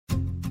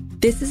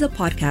This is a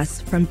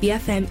podcast from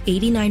BFM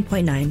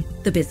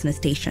 89.9, the business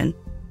station.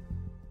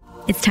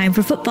 It's time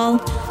for football.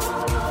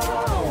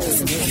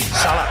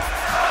 Salah.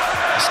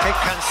 Escape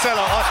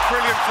Cancelo. Oh, it's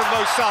brilliant from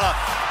Mo Salah.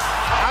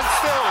 And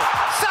still,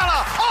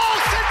 Salah. Oh,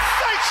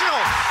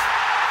 sensational!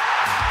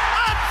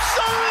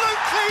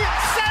 Absolutely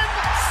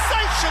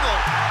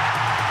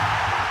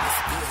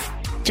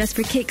sensational! Just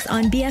for Kicks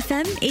on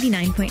BFM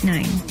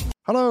 89.9.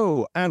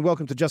 Hello, and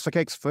welcome to Just for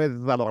Kicks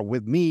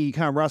with me,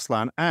 Cam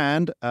Raslan,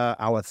 and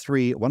our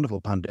three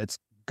wonderful pundits,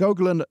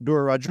 Gogulan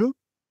Duraraju.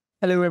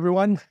 Hello,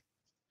 everyone.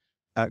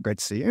 Great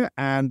to see you.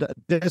 And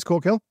Des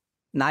Corkill.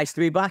 Nice to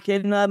be back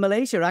in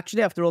Malaysia,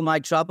 actually, after all my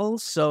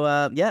travels.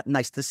 So,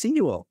 nice to see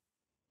you all.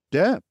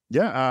 Yeah.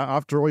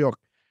 After all your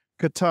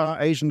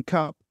Qatar Asian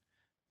Cup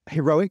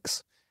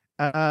heroics,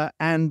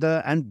 and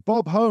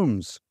Bob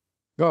Holmes.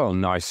 Oh,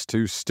 nice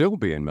to still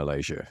be in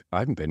Malaysia. I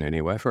haven't been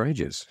anywhere for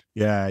ages.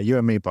 Yeah, you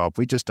and me, Bob,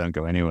 we just don't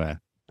go anywhere.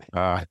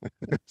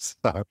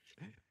 So,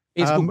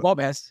 Facebook Bob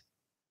has.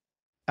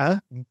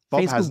 Bob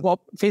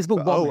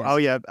Facebook Bob. Oh,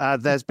 yeah.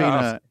 There's been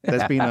a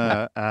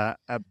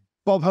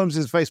Bob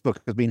Holmes's Facebook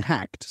has been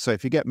hacked. So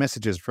if you get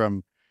messages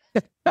from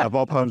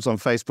Bob Holmes on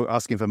Facebook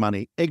asking for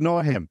money,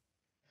 ignore him.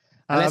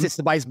 Unless it's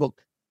the Vice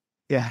book.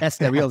 Yeah, that's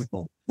the real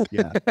book.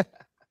 Yeah.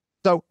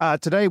 So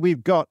today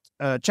we've got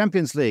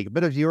Champions League, a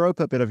bit of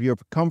Europa, a bit of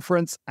Europa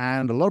Conference,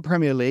 and a lot of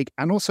Premier League.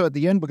 And also at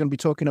the end, we're going to be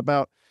talking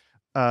about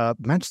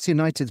Manchester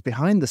United's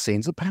behind the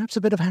scenes, and perhaps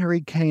a bit of Harry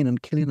Kane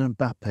and Kylian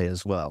Mbappe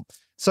as well.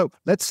 So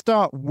let's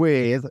start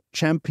with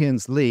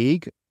Champions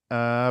League.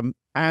 And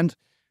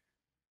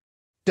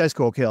Des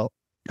Corkill,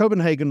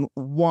 Copenhagen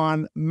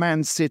 1,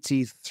 Man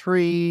City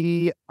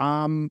 3.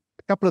 A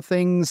couple of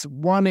things.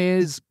 One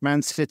is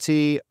Man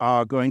City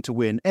are going to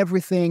win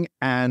everything,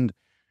 and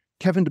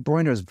Kevin De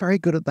Bruyne is very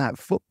good at that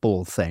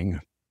football thing.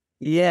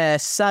 Yeah,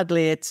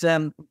 sadly, it's.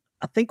 I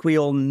think we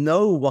all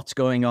know what's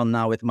going on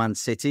now with Man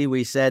City.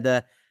 We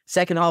said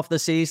second half of the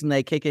season,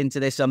 they kick into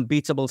this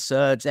unbeatable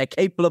surge. They're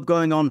capable of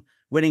going on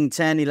winning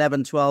 10,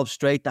 11, 12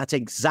 straight. That's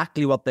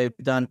exactly what they've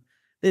done.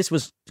 This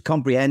was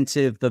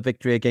comprehensive, the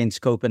victory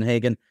against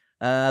Copenhagen.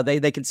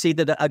 They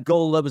conceded a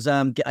goal that was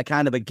a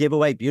kind of a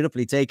giveaway,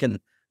 beautifully taken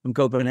from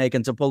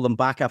Copenhagen to pull them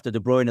back after De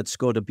Bruyne had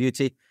scored a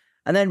beauty.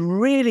 And then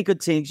really good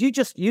teams. You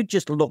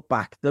just look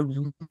back.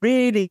 The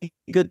really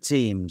good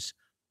teams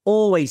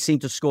always seem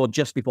to score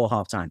just before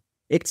halftime.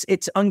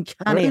 It's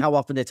uncanny how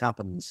often it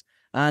happens.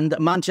 And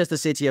Manchester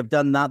City have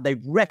done that.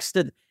 They've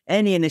wrested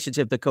any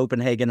initiative that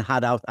Copenhagen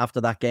had out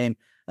after that game.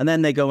 And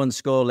then they go and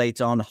score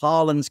later on.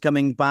 Haaland's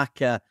coming back.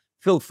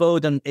 Phil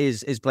Foden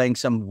is playing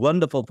some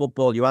wonderful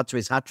football. You add to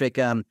his hat-trick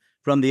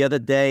from the other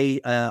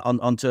day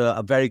onto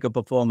a very good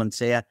performance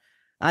here.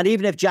 And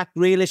even if Jack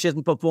Grealish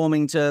isn't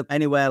performing to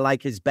anywhere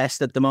like his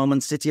best at the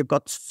moment, City have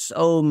got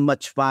so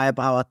much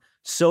firepower,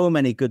 so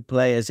many good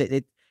players.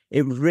 It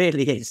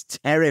really is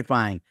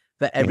terrifying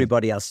for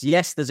everybody else.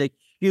 Yes, there's a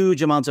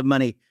huge amount of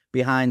money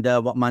behind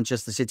what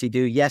Manchester City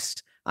do. Yes,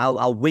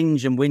 I'll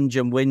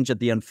whinge at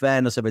the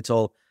unfairness of it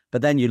all.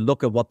 But then you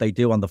look at what they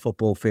do on the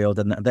football field,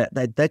 and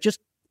they're just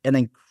an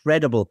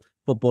incredible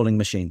footballing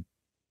machine.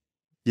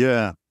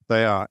 Yeah,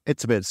 they are.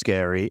 It's a bit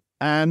scary.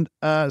 And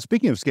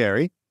speaking of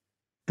scary,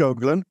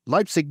 Gogulan,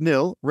 Leipzig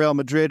 0, Real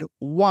Madrid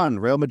 1.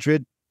 Real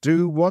Madrid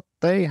do what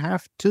they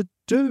have to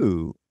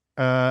do.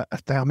 Leipzig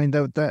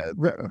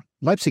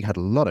had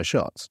a lot of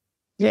shots.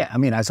 Yeah,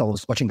 as I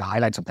was watching the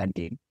highlights of that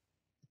game,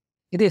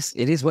 it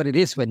is what it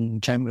is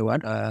when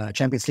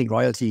Champions League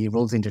royalty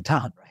rolls into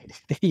town, right?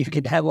 You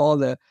can have all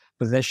the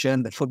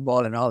possession, the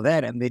football and all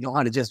that, and they know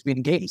how to just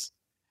win games.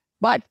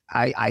 But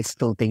I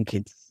still think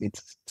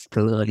it's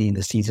still early in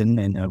the season,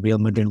 and Real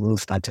Madrid will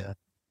stutter.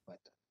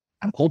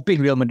 I'm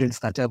hoping Real Madrid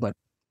stutter, but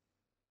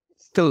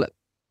still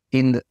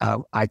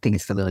I think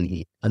it's still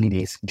early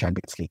days in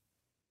Champions League.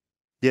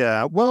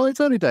 Yeah, well, it's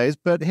early days,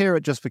 but here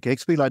at Just for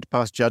Kicks, we like to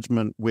pass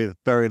judgment with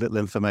very little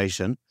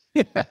information.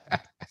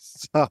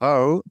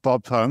 So,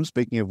 Bob Holmes,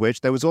 speaking of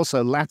which, there was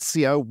also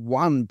Lazio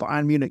 1,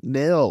 Bayern Munich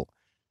 0,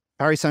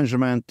 Paris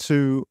Saint-Germain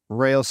 2,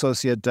 Real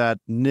Sociedad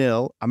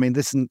 0.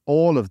 This isn't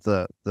all of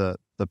the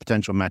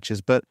potential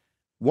matches, but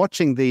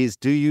watching these,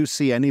 do you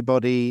see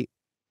anybody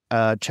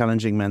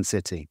challenging Man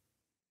City?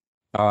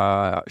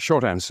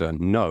 Short answer,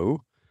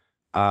 no.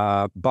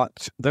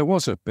 But there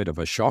was a bit of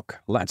a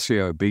shock.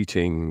 Lazio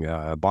beating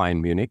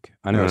Bayern Munich.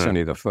 I know it's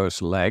only the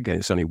first leg and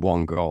it's only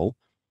one goal,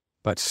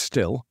 but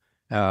still,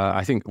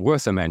 I think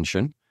worth a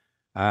mention.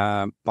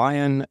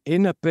 Bayern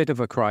in a bit of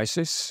a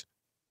crisis,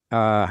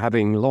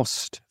 having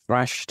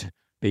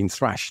been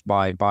thrashed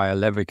by Bayer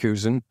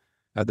Leverkusen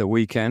at the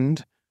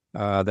weekend.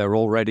 They're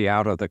already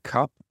out of the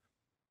cup,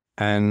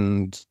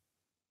 and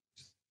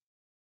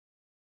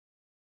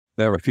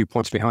they're a few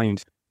points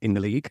behind in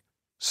the league.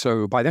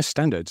 So by their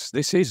standards,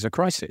 this is a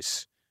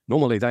crisis.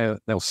 Normally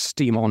they'll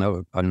steam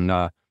on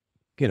and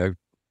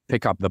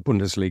pick up the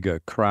Bundesliga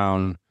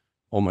crown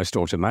almost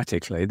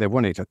automatically. They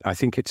won it, I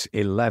think it's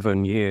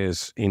 11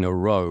 years in a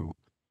row.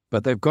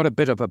 But they've got a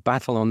bit of a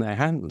battle on their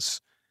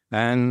hands.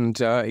 And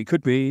it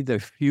could be the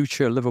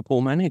future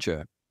Liverpool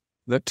manager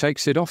that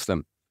takes it off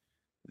them.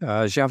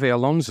 Xavi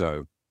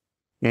Alonso.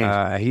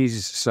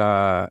 He's,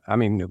 I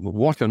mean,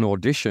 what an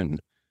audition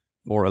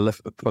for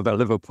the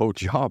Liverpool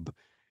job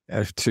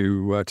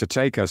to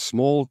take a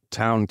small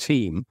town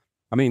team.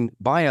 I mean,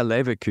 Bayer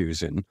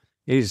Leverkusen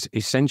is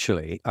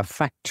essentially a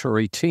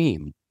factory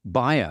team.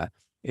 Bayer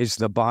is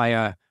the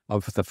buyer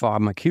of the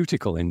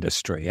pharmaceutical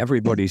industry.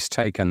 Everybody's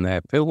taken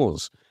their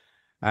pills,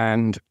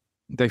 and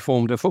they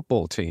formed a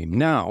football team.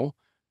 Now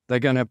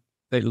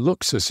it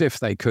looks as if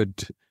they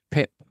could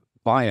pip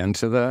Bayern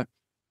to the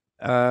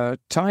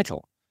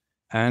title.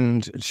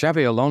 And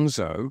Xavi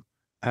Alonso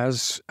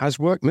has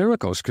worked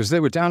miracles, because they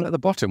were down at the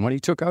bottom when he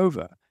took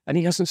over, and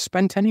he hasn't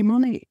spent any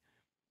money.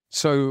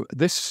 So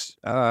this,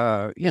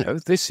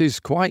 this is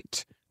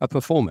quite a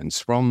performance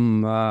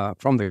from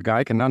the guy.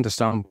 I can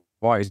understand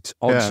why it's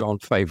odds-on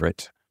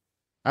favourite.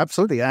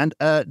 Absolutely. And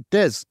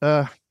Des,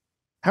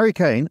 Harry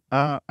Kane,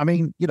 perhaps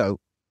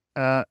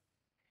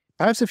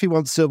if he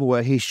wants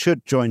silverware, he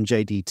should join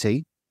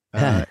JDT.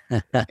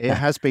 It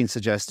has been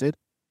suggested.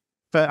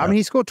 But, I mean,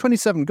 he scored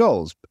 27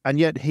 goals, and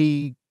yet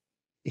he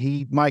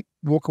might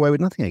walk away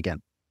with nothing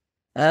again.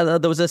 There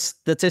was a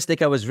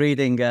statistic I was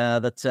reading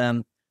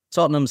that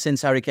Tottenham,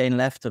 since Harry Kane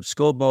left, have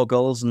scored more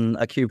goals and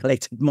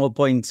accumulated more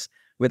points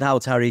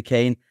without Harry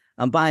Kane.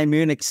 And Bayern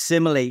Munich,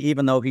 similarly,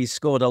 even though he's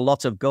scored a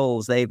lot of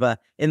goals, they've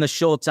in the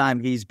short time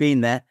he's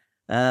been there,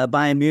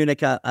 Bayern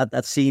Munich are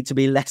seen to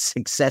be less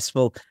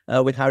successful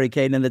with Harry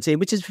Kane in the team,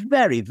 which is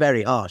very,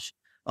 very harsh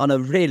on a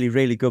really,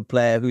 really good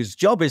player whose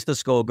job is to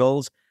score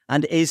goals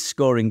and is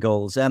scoring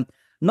goals.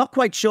 Not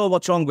quite sure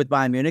what's wrong with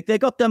Bayern Munich. They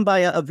got done by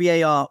a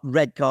VAR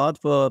red card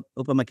for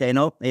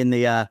Upamecano in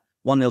the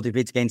 1-0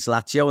 defeat against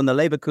Lazio, and the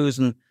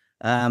Leverkusen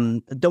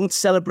don't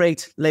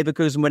celebrate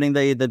Leverkusen winning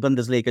the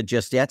Bundesliga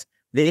just yet.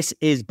 This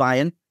is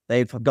Bayern.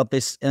 They've got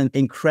this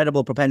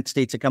incredible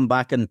propensity to come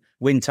back and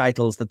win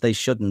titles that they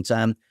shouldn't.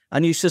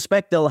 And you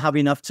suspect they'll have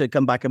enough to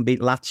come back and beat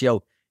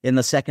Lazio in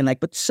the second leg.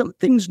 But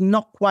something's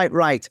not quite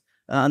right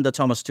under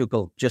Thomas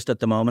Tuchel just at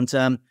the moment.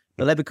 The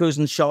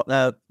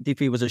Leverkusen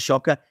defeat was a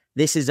shocker.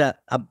 This is a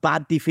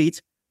bad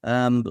defeat.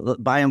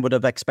 Bayern would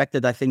have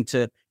expected, I think,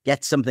 to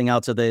get something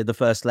out of the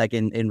first leg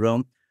in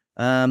Rome.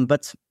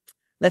 But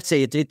let's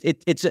see,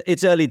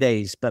 it's early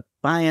days, but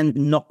Bayern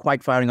not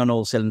quite firing on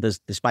all cylinders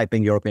despite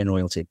being European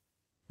royalty.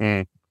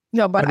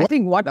 No, but I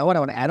think what I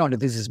want to add on to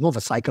this is more of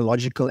a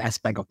psychological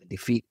aspect of the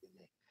defeat.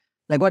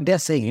 Like what they're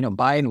saying,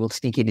 Bayern will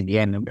sneak in the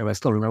end. I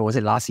still remember, was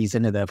it last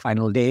season at the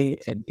final day?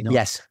 And,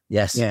 Yes.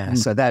 Yeah,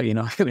 so that,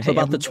 For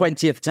about the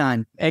 20th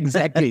time.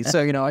 Exactly.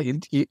 So,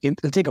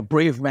 it'll take a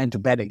brave man to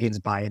bet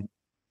against Bayern.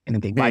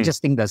 Anything. But I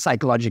just think the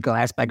psychological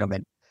aspect of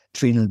it,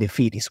 3-0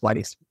 defeat, is what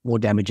is more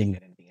damaging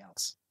than anything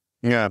else.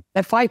 Yeah.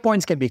 That 5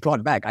 points can be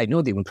clawed back. I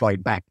know they will claw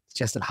it back. It's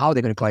just that how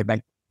they're going to claw it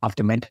back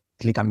after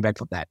mentally coming back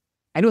from that.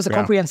 And it was a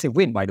comprehensive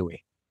win, by the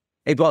way.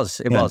 It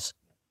was.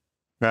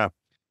 Yeah.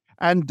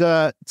 And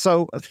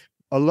so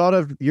a lot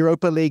of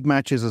Europa League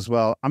matches as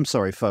well. I'm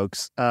sorry,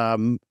 folks.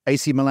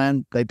 AC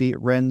Milan, they beat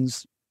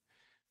Rennes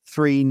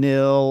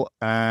 3-0.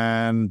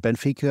 And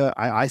Benfica,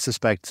 I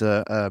suspect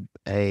a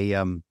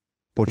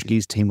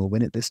Portuguese team will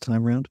win it this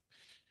time round.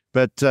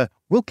 But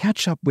we'll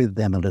catch up with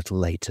them a little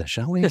later,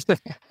 shall we?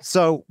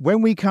 So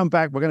when we come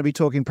back, we're going to be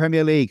talking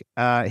Premier League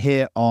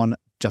here on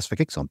Just for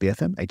Kicks on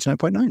BFM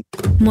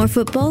 89.9. More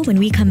football when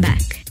we come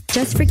back.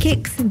 Just for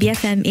Kicks,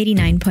 BFM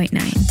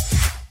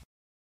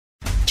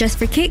 89.9. Just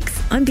for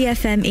Kicks on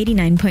BFM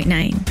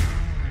 89.9.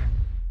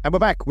 And we're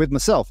back with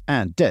myself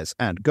and Des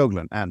and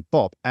Goglan and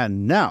Bob.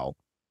 And now,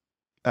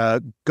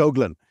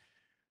 Goglan,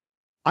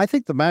 I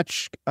think the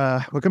match,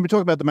 we're going to be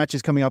talking about the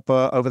matches coming up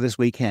over this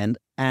weekend.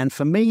 And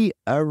for me,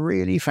 a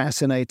really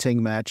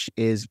fascinating match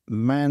is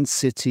Man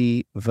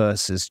City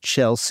versus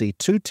Chelsea.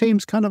 Two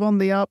teams kind of on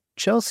the up.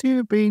 Chelsea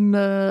have been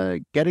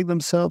getting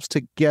themselves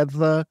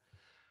together.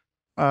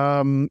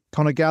 Conor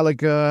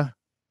Gallagher,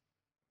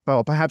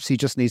 well, perhaps he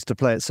just needs to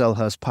play at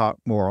Selhurst Park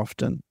more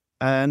often.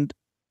 And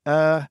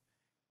I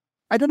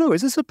don't know,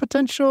 is this a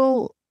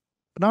potential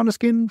banana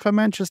skin for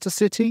Manchester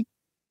City?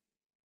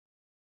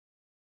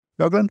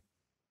 Goglan?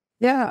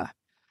 Yeah,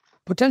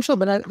 potential,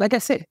 but like I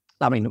said,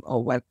 I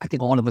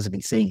think all of us have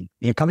been saying,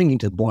 they're coming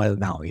into the boil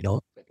now,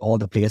 all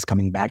the players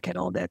coming back and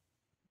all that.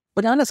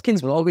 Banana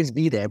skins will always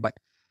be there, but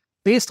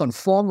based on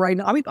form right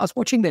now, I was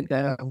watching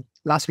that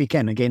last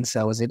weekend against,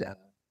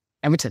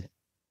 Everton,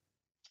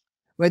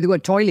 where they were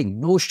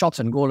toiling, no shots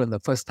on goal in the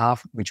first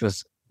half, which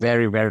was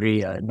very,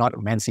 very not a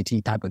Man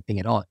City type of thing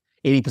at all.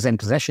 80%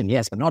 possession,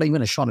 yes, but not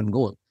even a shot on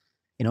goal.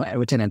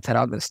 Everton had set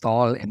out the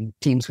stall, and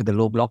teams with the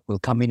low block will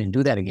come in and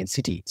do that against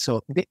City.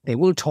 So they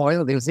will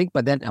toil, they will think,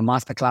 but then a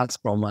masterclass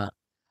from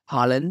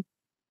Haaland.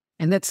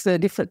 And that's the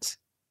difference.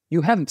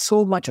 You have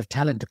so much of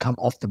talent to come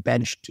off the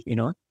bench,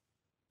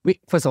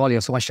 First of all, you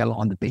have so much talent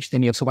on the pitch.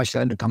 Then you have so much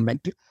talent to come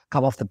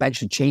off the bench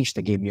to change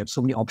the game. You have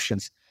so many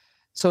options.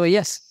 So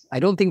yes,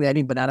 I don't think there are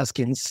any banana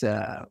skins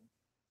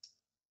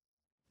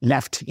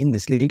left in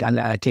this league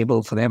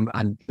table for them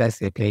unless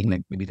they're playing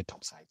like maybe the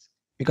top sides.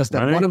 Because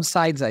the bottom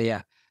sides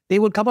are, they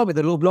will come up with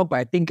a low block, but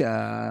I think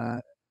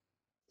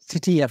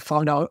City have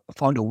found a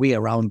way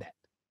around that.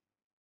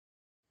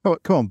 Oh,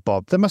 come on,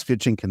 Bob. There must be a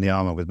chink in the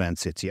armour with Man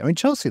City. I mean,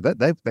 Chelsea,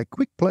 they're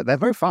quick play. They're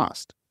very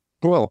fast.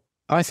 Well,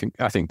 I think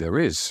there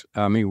is.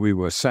 I mean, we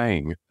were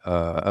saying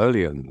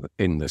earlier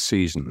in the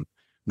season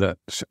that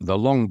the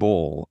long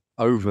ball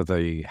over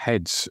the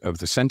heads of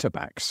the centre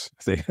backs,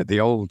 the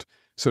old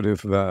sort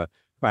of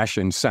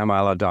fashioned Sam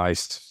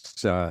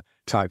Allardyce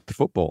type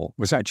football,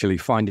 was actually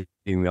finding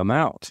them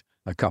out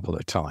a couple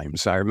of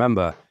times. I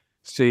remember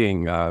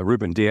seeing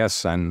Ruben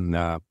Dias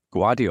and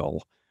Guardiola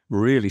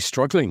really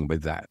struggling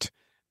with that,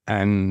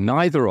 and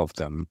neither of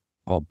them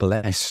are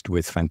blessed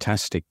with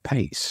fantastic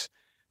pace.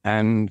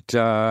 And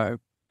I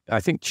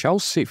think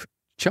Chelsea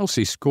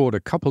scored a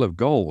couple of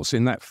goals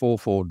in that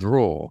 4-4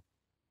 draw,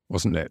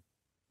 wasn't it?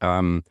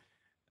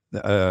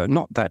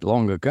 Not that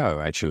long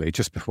ago, actually,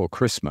 just before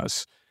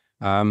Christmas.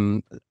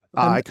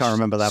 I can't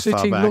remember that City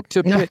far back. looked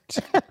a bit.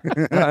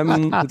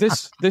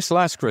 This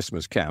last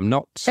Christmas, Cam,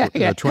 not 20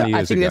 years ago.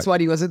 I think that's what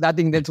he was. I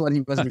think that's what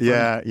he was.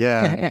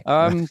 Yeah.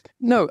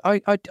 No,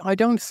 I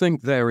don't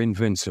think they're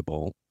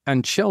invincible.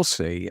 And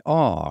Chelsea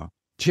are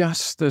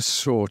just the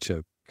sort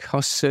of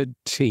cussed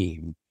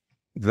team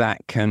that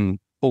can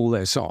pull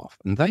this off.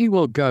 And they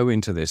will go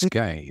into this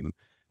game,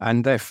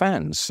 and their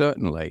fans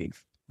certainly,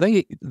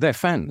 their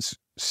fans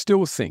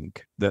still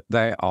think that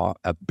they are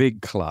a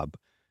big club,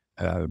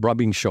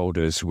 rubbing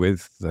shoulders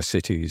with the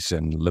cities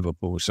and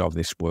Liverpools of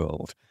this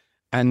world,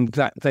 and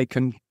that they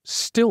can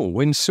still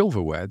win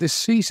silverware this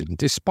season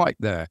despite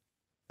their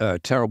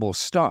terrible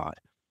start.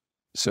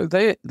 So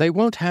they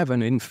won't have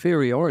an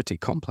inferiority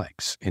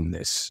complex in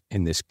this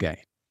game,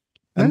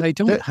 and they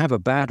don't have a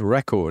bad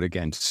record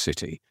against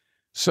City.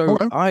 So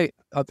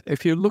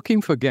if you're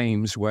looking for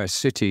games where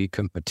City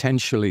can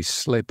potentially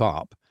slip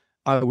up,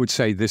 I would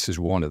say this is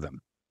one of them.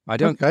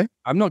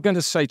 I'm not going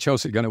to say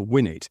Chelsea are going to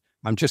win it.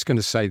 I'm just going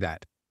to say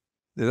that.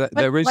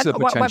 There is the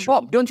potential.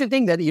 Bob, don't you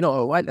think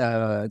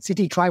that,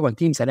 City thrive on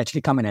teams that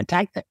actually come and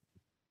attack them?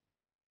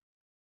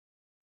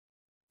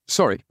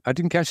 Sorry, I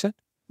didn't catch that.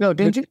 No,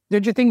 don't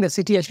you think that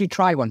City actually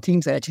thrive on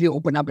teams that actually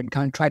open up and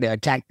can't try to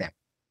attack them?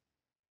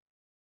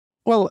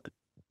 Well,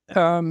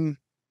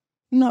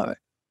 no.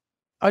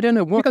 I don't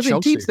know what because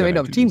Chelsea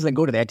teams that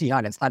go to the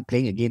Etihad and start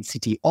playing against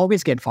City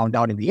always get found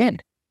out in the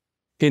end.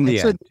 In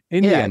the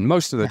end,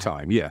 most of the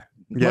time,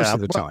 most of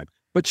the time.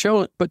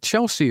 But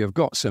Chelsea have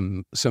got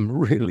some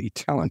really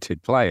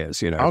talented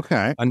players,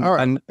 Okay,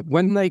 and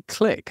when they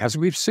click, as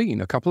we've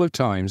seen a couple of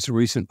times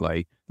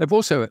recently, they've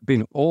also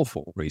been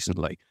awful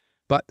recently,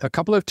 but a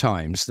couple of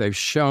times they've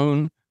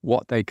shown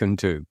what they can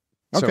do.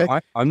 Okay. So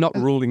I'm not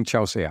ruling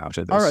Chelsea out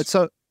of this. All right,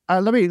 so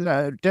let me.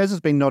 Des has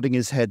been nodding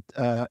his head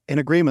in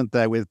agreement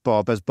there with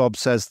Bob, as Bob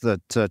says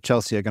that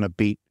Chelsea are going to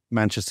beat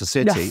Manchester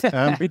City.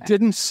 We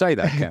didn't say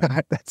that,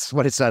 Cam. That's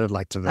what it sounded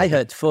like to me. I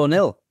heard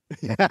 4-0.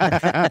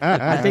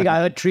 I think I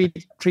heard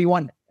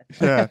 3-1.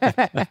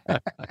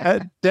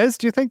 Des,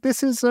 do you think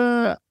this is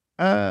a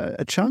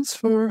chance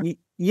for?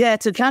 Yeah,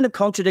 to kind of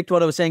contradict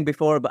what I was saying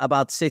before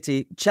about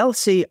City,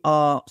 Chelsea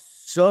are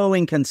so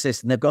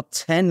inconsistent. They've got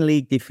 10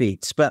 league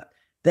defeats, but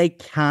they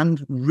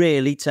can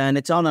really turn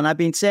it on. And I've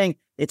been saying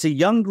it's a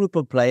young group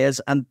of players,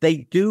 and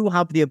they do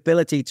have the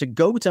ability to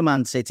go to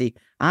Man City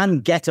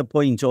and get a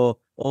point or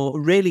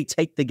really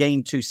take the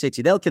game to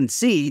City. They'll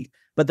concede,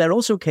 but they're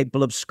also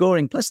capable of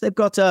scoring. Plus, they've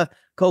got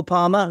Cole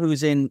Palmer,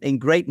 who's in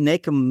great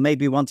nick and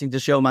maybe wanting to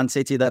show Man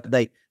City that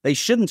they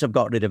shouldn't have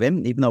got rid of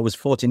him, even though it was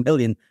 14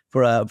 million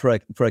for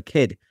a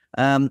kid.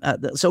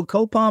 So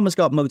Cole Palmer's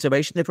got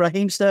motivation. If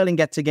Raheem Sterling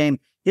gets a game,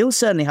 he'll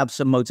certainly have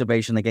some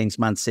motivation against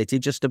Man City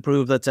just to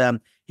prove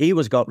that he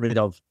was got rid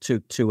of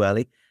too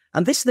early.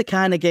 And this is the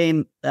kind of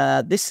game,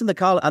 this is the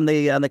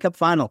cup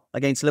final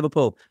against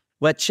Liverpool,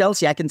 where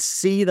Chelsea, I can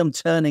see them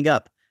turning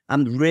up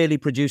and really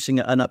producing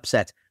an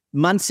upset.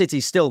 Man City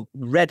still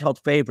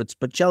red-hot favourites,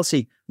 but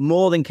Chelsea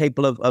more than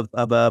capable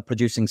of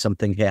producing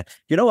something here.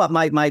 You know what?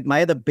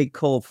 My other big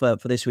call for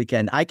this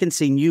weekend, I can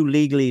see new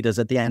league leaders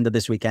at the end of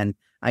this weekend.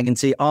 I can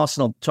see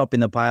Arsenal topping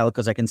the pile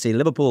because I can see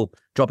Liverpool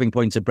dropping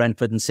points at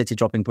Brentford and City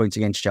dropping points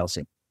against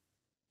Chelsea.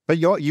 But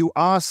you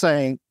are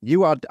saying,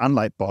 you are,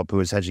 unlike Bob, who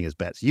is hedging his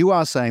bets, you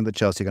are saying that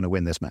Chelsea are going to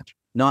win this match.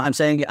 No, I'm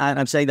saying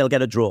they'll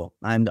get a draw.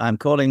 I'm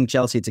calling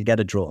Chelsea to get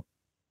a draw.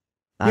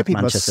 You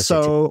people Manchester are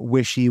so City.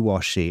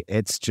 Wishy-washy.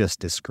 It's just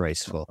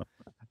disgraceful.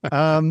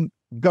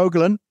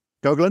 Gogolin,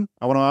 I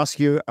want to ask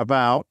you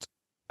about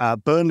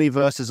Burnley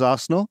versus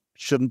Arsenal.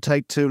 Shouldn't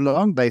take too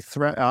long.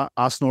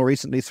 Arsenal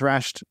recently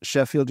thrashed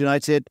Sheffield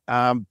United.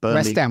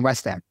 Burnley,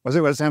 West Ham. Was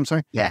it West Ham?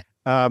 Sorry. Yeah.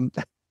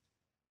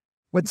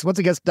 Once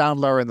it gets down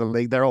lower in the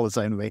league, they're all the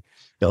same to me.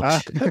 Well,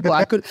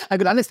 I could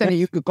understand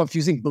you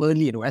confusing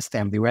Burnley and West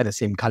Ham. They wear the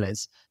same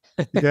colours.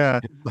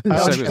 Yeah. So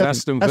was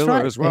Aston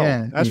Villa as well.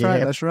 Yeah,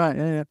 that's right.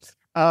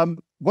 Yeah.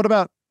 What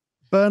about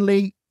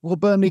Burnley? Will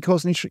Burnley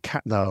cause any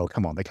No,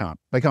 come on, they can't.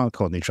 They can't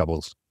cause any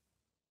troubles.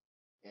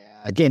 Yeah,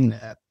 again,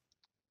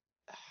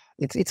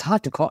 it's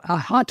hard to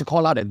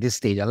call out at this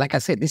stage. Like I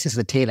said, this is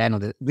the tail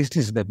end this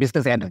is the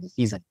business end of the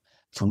season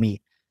for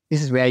me.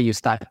 This is where you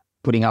start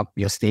putting up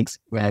your stakes,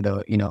 where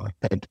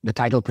the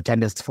title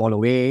pretenders fall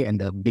away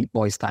and the big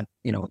boys start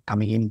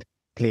coming in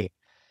play.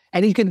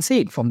 And you can see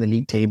it from the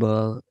league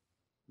table.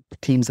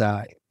 Teams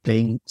are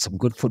playing some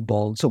good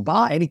football. So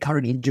bar any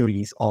current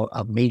injuries or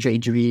a major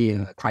injury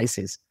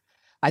crisis,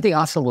 I think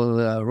Arsenal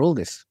will roll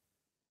this.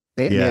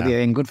 They're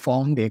in good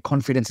form. Their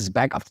confidence is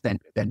back after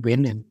that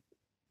win. And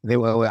they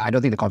were, I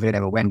don't think the confidence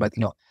ever went, but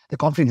the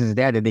confidence is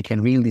there that they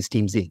can reel these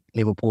teams in.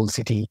 Liverpool,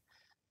 City.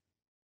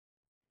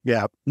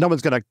 Yeah, no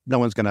one's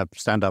gonna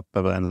stand up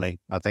for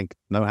Burnley. I think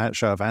no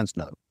show of hands.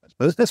 No.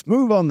 Let's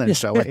move on then,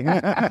 shall we?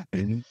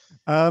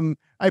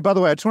 Hey, by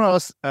the way, I just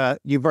want to ask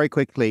you very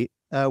quickly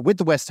with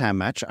the West Ham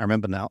match. I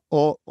remember now,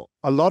 or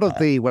a lot of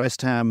the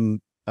West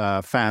Ham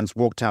fans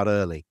walked out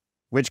early,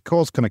 which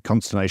caused kind of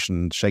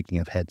consternation, shaking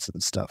of heads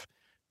and stuff.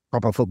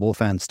 Proper football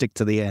fans stick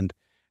to the end.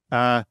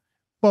 Bob,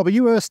 are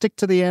you a stick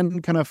to the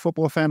end kind of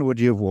football fan, or would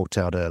you have walked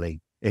out early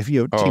if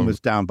your team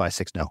was down by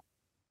 6-0?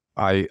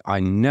 I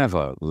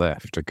never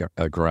left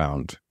a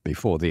ground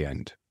before the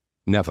end.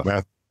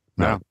 Never.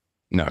 No.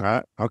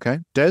 Okay.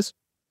 Des?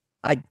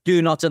 I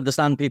do not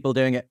understand people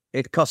doing it.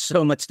 It costs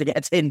so much to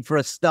get in for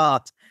a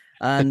start.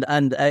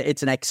 And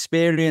it's an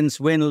experience,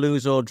 win,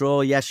 lose or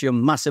draw. Yes, you're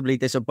massively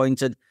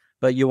disappointed,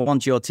 but you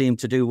want your team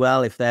to do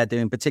well. If they're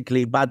doing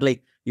particularly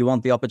badly, you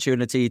want the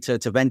opportunity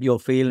to vent your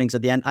feelings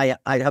at the end. I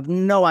have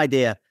no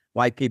idea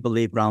why people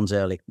leave grounds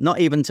early. Not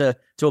even to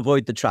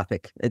avoid the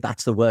traffic.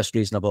 That's the worst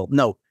reason of all.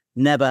 No,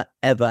 never,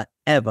 ever,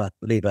 ever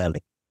leave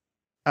early.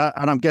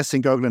 And I'm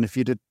guessing, Goglan, if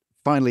you did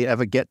finally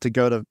ever get to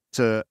go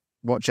to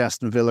watch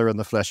Aston Villa in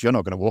the flesh, you're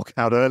not going to walk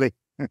out early.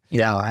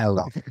 Yeah, hell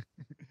no.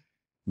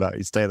 No,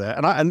 you stay there.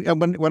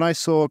 And when I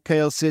saw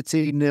KL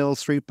City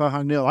 0-3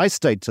 behind 0, I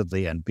stayed to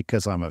the end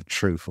because I'm a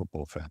true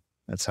football fan.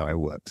 That's how it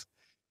works.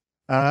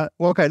 Well,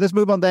 okay, let's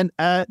move on then.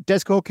 Des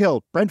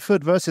Corkill,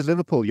 Brentford versus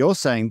Liverpool. You're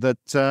saying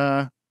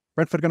that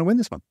Brentford are going to win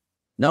this one?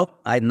 No,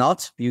 I'm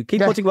not. You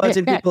keep putting words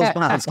in people's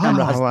mouths.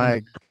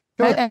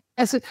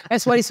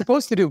 That's what he's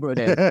supposed to do,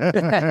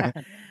 brother.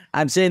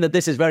 I'm saying that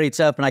this is very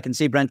tough, and I can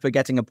see Brentford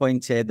getting a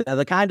point here. They're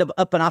the kind of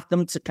up and at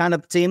them kind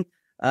of team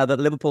that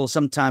Liverpool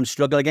sometimes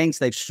struggle against.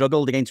 They've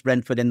struggled against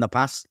Brentford in the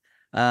past.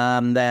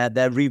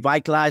 They're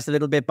revitalised a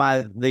little bit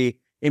by the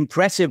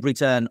impressive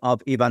return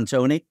of Ivan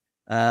Toney.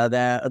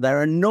 They're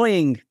an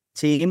annoying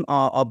team,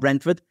 are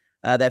Brentford.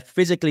 They're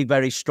physically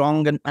very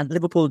strong, and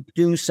Liverpool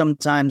do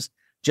sometimes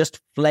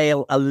just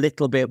flail a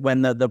little bit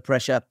when the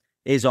pressure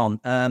is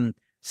on.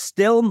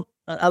 Still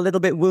a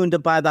little bit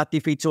wounded by that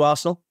defeat to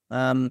Arsenal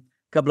a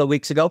couple of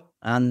weeks ago,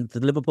 and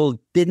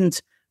Liverpool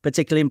didn't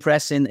particularly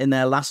impress in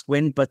their last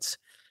win, but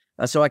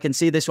so I can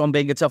see this one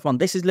being a tough one.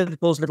 This is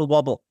Liverpool's little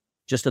wobble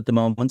just at the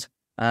moment,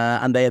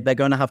 and they're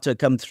going to have to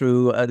come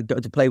through,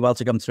 to play well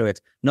to come through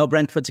it. No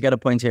Brentford to get a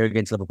point here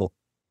against Liverpool.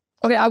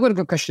 Okay, I've got a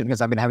good question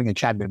because I've been having a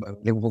chat with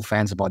Liverpool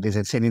fans about this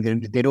and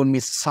saying they don't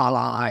miss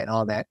Salah and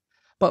all that.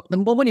 But the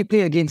moment you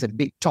play against a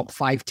big top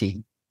 5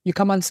 team, you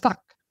come unstuck.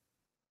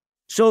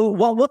 So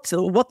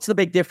what's the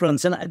big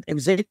difference? And it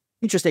was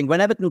interesting.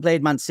 When Everton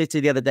played Man City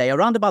the other day,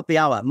 around about the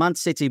hour, Man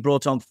City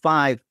brought on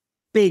 5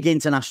 big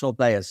international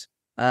players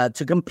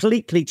to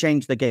completely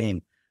change the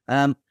game.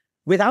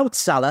 Without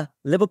Salah,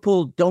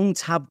 Liverpool don't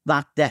have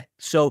that depth.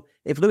 So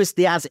if Luis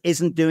Diaz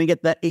isn't doing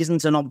it, there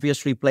isn't an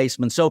obvious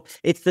replacement. So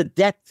it's the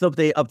depth of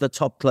the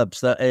top clubs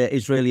that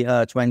is really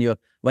hurt when you're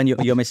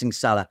missing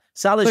Salah.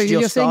 Salah's so your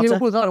you're starter. saying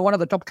Liverpool's not one of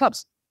the top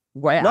clubs?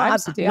 I'm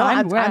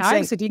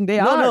sitting, they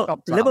are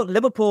top club.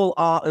 Liverpool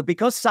are,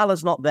 because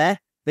Salah's not there,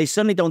 they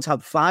suddenly don't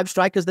have 5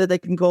 strikers that they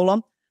can call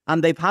on.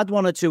 And they've had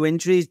 1 or 2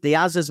 injuries.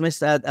 Diaz has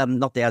missed,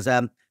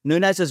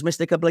 Nunez has missed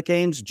a couple of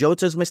games.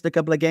 Jota's missed a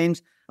couple of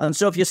games. And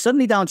so if you're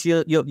suddenly down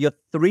to your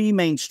 3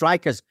 main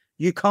strikers,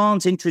 you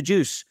can't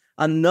introduce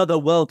another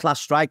world-class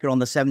striker on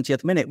the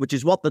 70th minute, which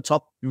is what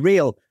the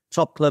real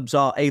top clubs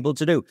are able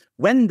to do.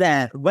 When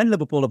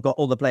Liverpool have got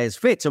all the players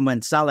fit and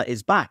when Salah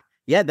is back,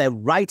 yeah, they're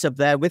right up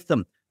there with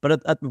them.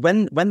 But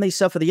when they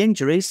suffer the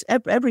injuries,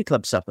 every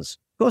club suffers.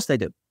 Of course they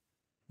do.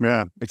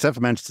 Yeah, except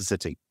for Manchester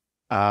City.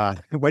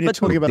 When you're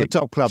talking about the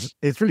top clubs,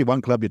 it's really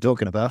one club you're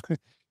talking about.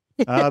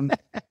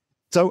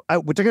 So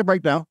we're taking a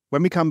break now.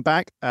 When we come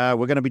back,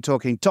 we're going to be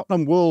talking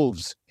Tottenham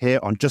Wolves here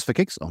on Just for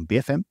Kicks on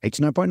BFM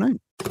 89.9.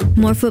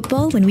 More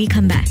football when we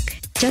come back.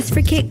 Just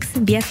for Kicks,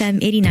 BFM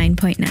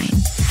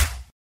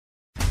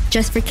 89.9.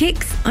 Just for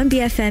Kicks on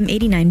BFM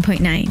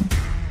 89.9.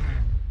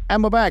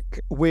 And we're back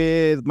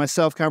with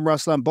myself, Cam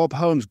Russell, and Bob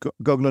Holmes,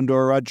 Goglan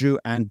Doraraju,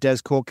 and Des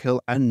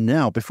Corkill. And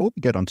now, before we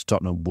get on to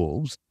Tottenham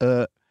Wolves,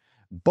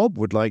 Bob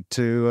would like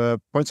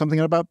to point something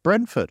out about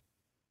Brentford.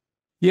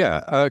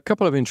 Yeah, a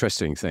couple of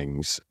interesting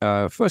things.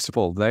 First of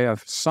all, they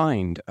have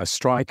signed a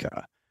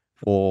striker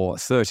for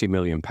 £30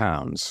 million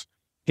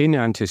in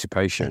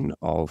anticipation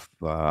of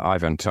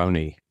Ivan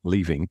Toney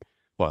leaving.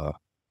 Well,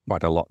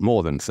 quite a lot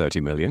more than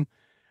 30 million.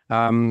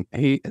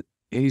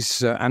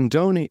 He's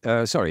Thiago,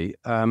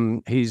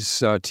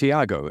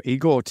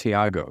 Igor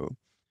Thiago,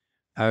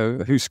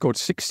 who scored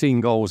 16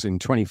 goals in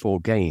 24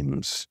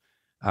 games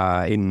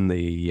in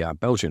the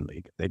Belgian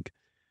league.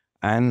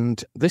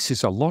 And this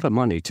is a lot of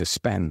money to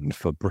spend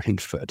for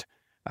Brentford.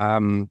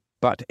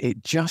 But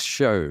it just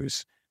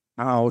shows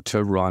how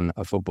to run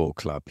a football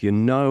club. You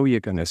know you're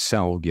going to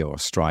sell your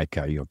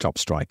striker, your top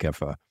striker,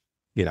 for,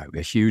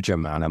 a huge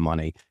amount of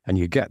money, and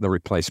you get the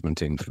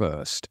replacement in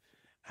first.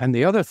 And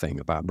the other thing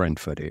about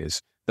Brentford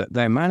is that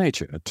their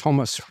manager,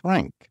 Thomas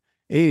Frank,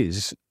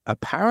 is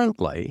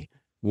apparently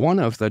one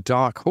of the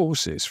dark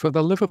horses for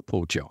the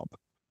Liverpool job.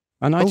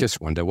 And I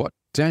just wonder what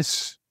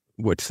Des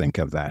would think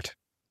of that.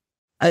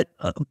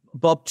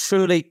 Bob,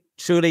 truly,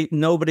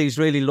 nobody's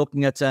really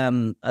looking at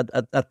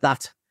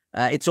that.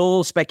 It's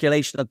all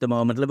speculation at the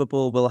moment.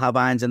 Liverpool will have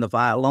irons in the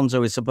fire.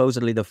 Alonso is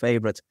supposedly the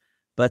favourite.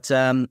 But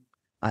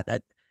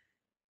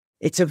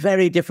it's a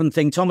very different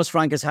thing. Thomas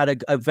Frank has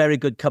had a very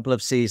good couple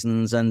of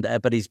seasons,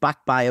 but he's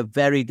backed by a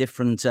very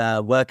different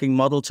working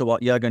model to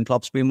what Jurgen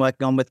Klopp's been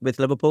working on with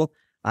Liverpool.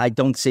 I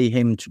don't see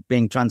him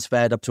being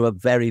transferred up to a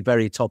very,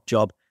 very top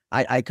job.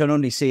 I can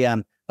only see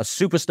a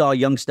superstar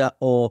youngster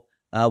or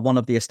one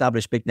of the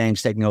established big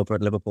names taking over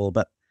at Liverpool.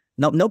 But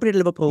nobody at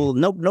Liverpool,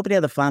 nobody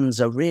of the fans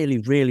are really,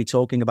 really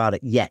talking about it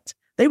yet.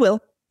 They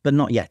will, but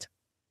not yet.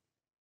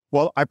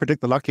 Well, I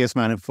predict the luckiest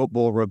man in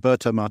football,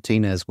 Roberto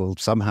Martinez, will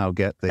somehow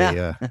get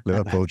the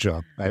Liverpool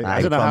job.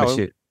 I don't know how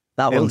you,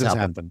 that won't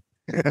happen.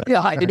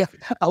 Yeah,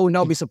 I will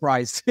not be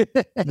surprised.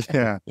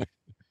 Yeah.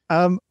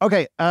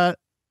 Okay.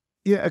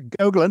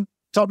 Oglen,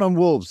 Tottenham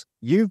Wolves.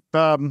 You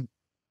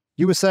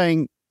were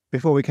saying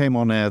before we came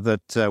on air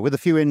that with a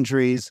few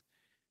injuries,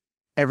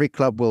 every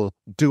club will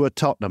do a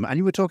Tottenham. And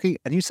you were talking,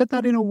 and you said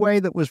that in a way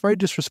that was very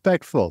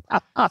disrespectful.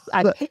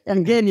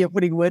 Again, you're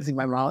putting words in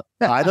my mouth.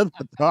 I don't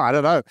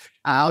know.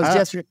 I was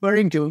just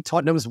referring to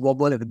Tottenham's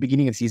wobble at the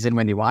beginning of the season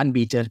when they were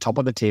unbeaten, top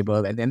of the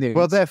table. And then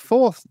they're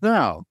fourth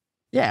now.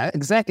 Yeah,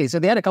 exactly. So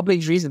they had a couple of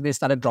injuries and they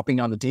started dropping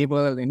down the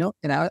table, and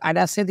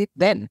I said it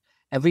then.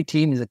 Every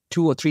team is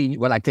 2 or 3,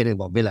 well, I said it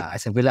about Villa. I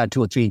said Villa are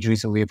 2 or 3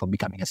 injuries away from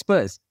becoming a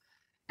Spurs.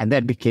 And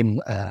that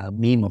became a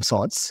meme of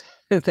sorts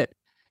that,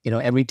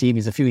 every team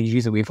is a few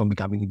injuries away from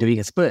doing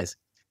a Spurs,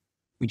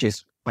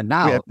 but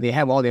now they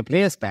have all their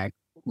players back,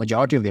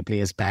 majority of their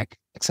players back,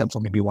 except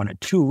for maybe 1 or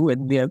 2,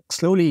 and they're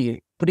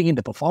slowly putting in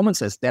the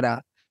performances that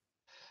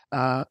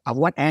are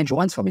what Ange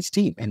wants from his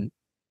team. And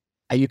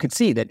you could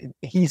see that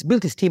he's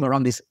built his team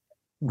around this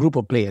group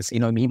of players. He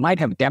might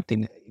have depth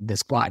in the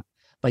squad,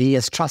 but he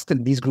has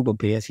trusted these group of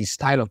players, his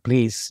style of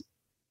plays.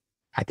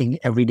 I think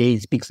every day he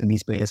speaks to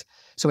these players.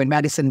 So when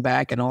Maddison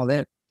back and all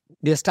that,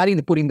 they're starting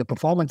to put in the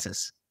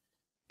performances.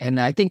 And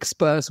I think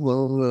Spurs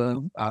are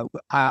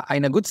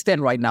in a good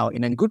stand right now,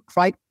 in a good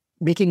fight,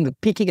 peaking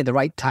at the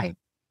right time.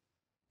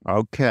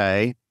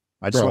 Okay.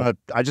 I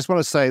just want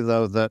to say,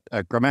 though, that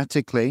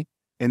grammatically,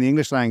 in the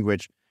English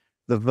language,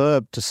 the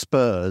verb to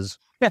spurs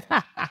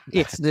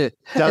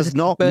does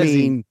not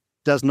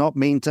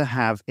mean to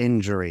have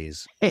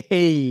injuries.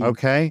 Hey.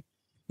 Okay?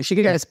 You should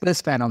get a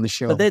Spurs fan on the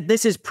show. But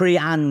this is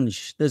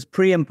pre-Ange. There's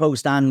pre and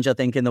post-Ange, I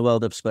think, in the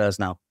world of Spurs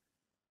now.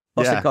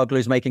 Postecoglou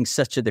is making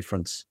such a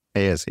difference.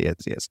 He is.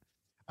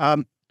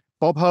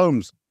 Bob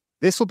Holmes,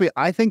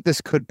 I think this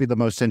could be the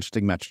most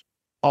interesting match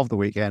of the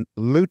weekend.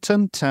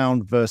 Luton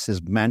Town versus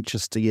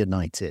Manchester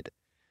United.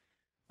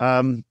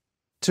 2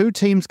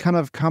 teams kind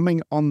of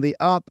coming on the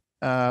up.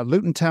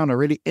 Luton Town are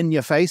really in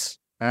your face,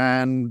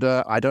 and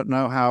I don't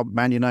know how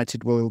Man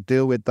United will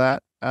deal with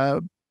that.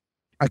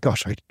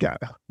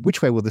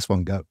 Which way will this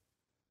one go?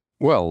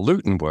 Well,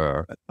 Luton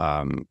were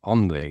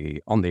on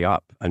the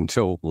up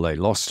until they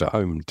lost at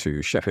home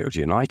to Sheffield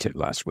United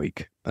last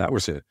week. That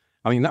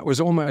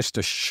was almost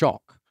a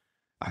shock.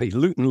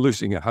 Luton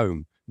losing at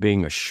home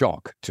being a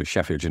shock to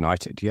Sheffield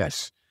United,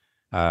 yes,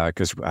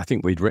 because I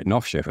think we'd written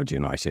off Sheffield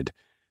United.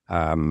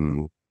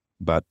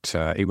 But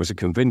it was a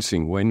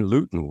convincing win.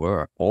 Luton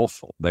were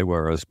awful. They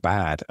were as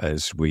bad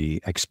as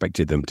we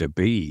expected them to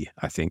be,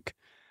 I think.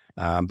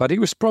 But it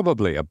was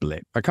probably a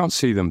blip. I can't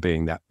see them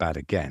being that bad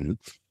again.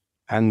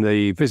 And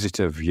the visit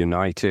of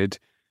United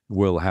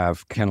will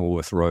have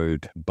Kenilworth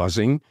Road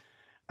buzzing.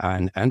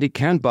 And it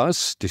can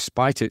buzz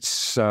despite its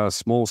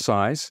small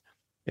size.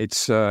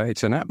 It's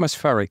an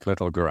atmospheric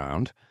little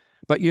ground.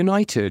 But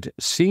United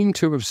seem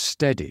to have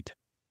steadied.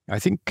 I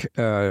think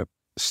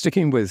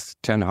sticking with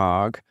Ten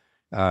Hag,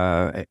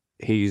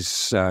 he's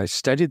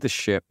steadied the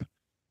ship.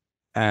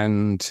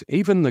 And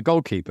even the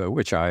goalkeeper,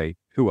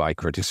 who I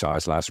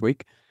criticised last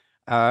week,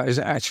 has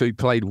actually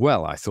played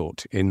well, I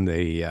thought, in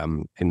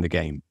the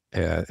game.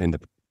 In the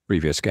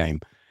previous game,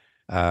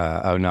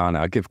 Onana,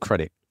 I give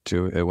credit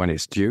to when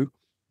it's due,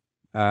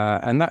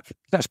 and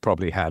that's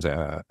probably had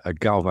a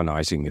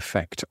galvanizing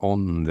effect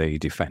on the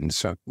defence.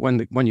 So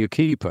when your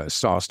keeper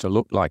starts to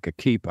look like a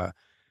keeper,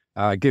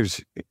 it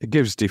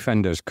gives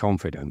defenders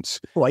confidence.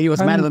 Well, he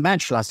was man of the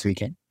match last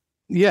weekend.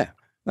 Yeah,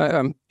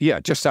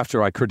 just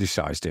after I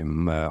criticised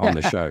him on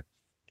the show.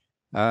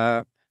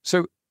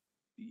 So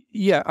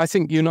I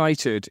think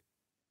United.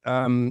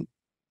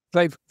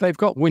 They've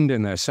got wind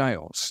in their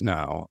sails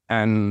now,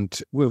 and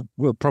we'll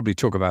probably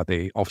talk about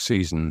the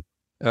off-season,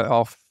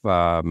 off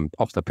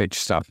the pitch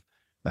stuff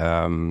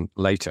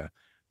later.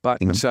 But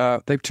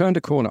they've turned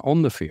a corner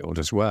on the field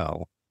as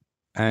well,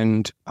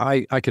 and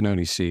I can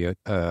only see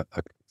a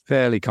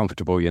fairly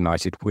comfortable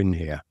United win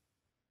here.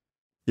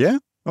 Yeah,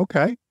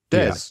 Okay.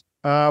 Des,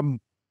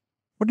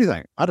 what do you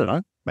think? I don't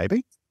know.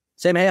 Maybe.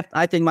 Same here.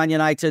 I think Man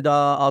United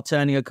are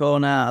turning a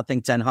corner. I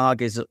think Ten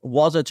Hag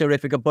was a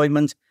terrific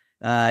appointment.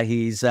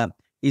 He's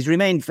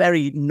remained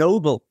very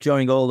noble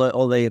during all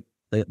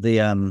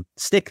the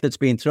stick that's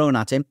been thrown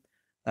at him.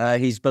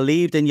 He's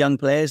believed in young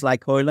players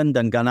like Højlund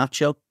and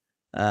Garnacho.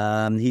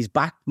 He's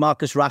backed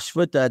Marcus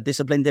Rashford,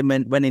 disciplined him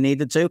when he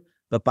needed to,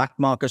 but backed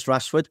Marcus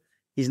Rashford.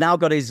 He's now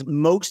got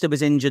most of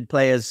his injured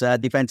players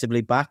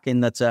defensively back, in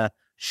that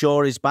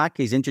Shaw is back.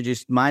 He's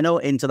introduced Mino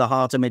into the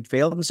heart of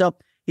midfield. And so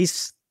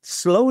he's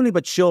slowly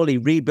but surely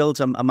rebuilt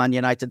a Man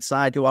United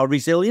side who are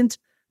resilient.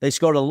 They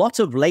scored a lot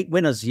of late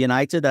winners,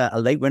 United, a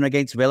late winner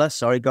against Villa.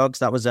 Sorry, Gogs,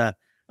 that was a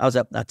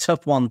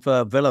tough one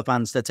for Villa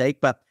fans to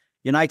take, but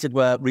United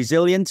were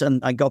resilient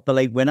and got the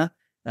late winner.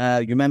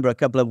 You remember a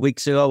couple of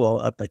weeks ago,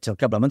 or a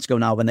couple of months ago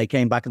now, when they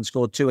came back and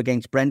scored 2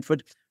 against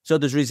Brentford. So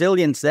there's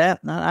resilience there.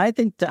 I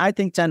think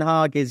Ten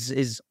Hag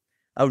is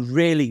a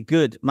really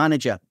good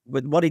manager.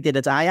 With what he did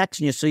at Ajax,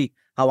 and you see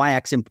how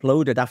Ajax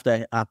imploded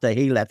after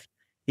he left.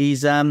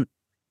 He's a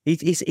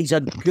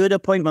good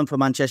appointment for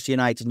Manchester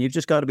United, and you've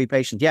just got to be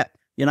patient. Yeah,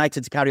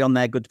 United to carry on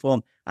their good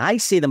form. I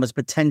see them as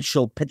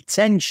potential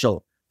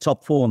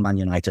top 4, Man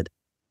United.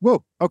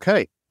 Whoa,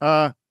 okay.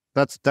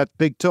 That's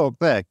big talk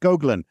there.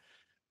 Goglan,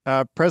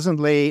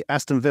 presently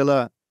Aston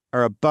Villa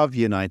are above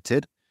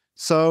United.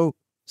 So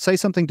say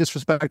something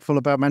disrespectful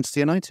about Manchester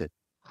United.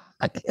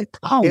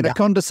 In a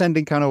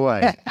condescending kind of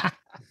way.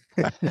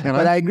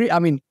 But I agree. I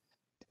mean,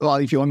 well,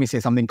 if you want me to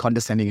say something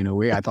condescending in a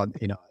way, I thought,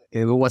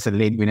 it was a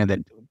late winner that,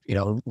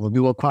 we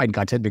were quite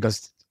gutted,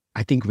 because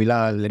I think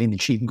Villa letting the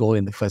cheap goal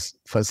in the first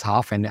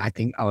half. And I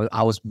think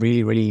I was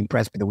really, really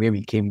impressed with the way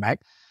we came back.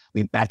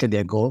 We batted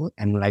their goal.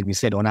 And like we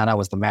said, Onana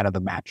was the man of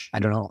the match. I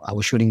don't know.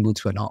 Our shooting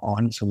boots were not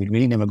on. So we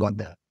really never got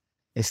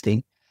this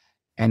thing.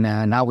 And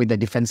now with the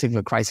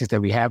defensive crisis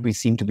that we have, we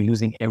seem to be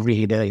losing every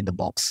header in the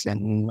box.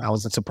 And I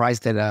was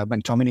surprised that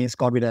McTominay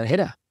scored with a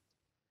header.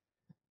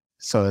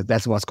 So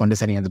that's what's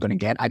condescending is going to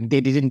get.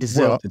 They didn't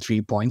deserve the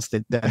 3 points.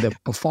 The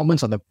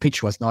performance on the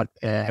pitch was not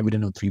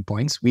evident of 3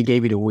 points. We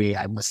gave it away,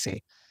 I must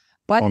say.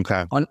 But on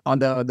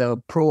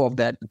the pro of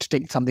that, to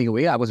take something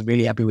away, I was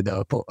really happy with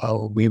the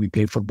way we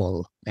played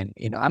football. And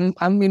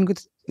I'm in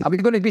good. Are we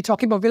going to be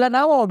talking about Villa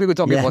now, or are we going to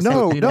talk about?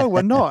 No,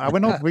 we're not. We're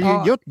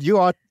not. You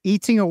are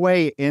eating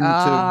away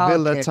into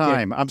Villa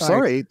time. I'm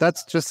sorry.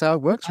 That's just how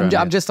it works.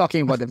 I'm just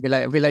talking about the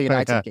Villa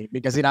United game,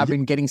 because I've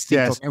been getting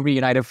stick from every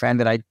United fan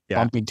that I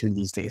bump into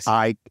these days.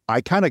 I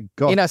kind of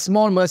got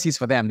small mercies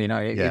for them.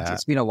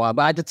 It's been a while,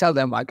 but I had to tell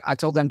them. I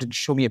told them to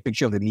show me a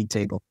picture of the league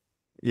table.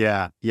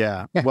 Yeah.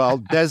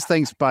 Well, there's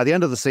things by the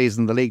end of the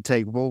season, the league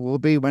table will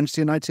be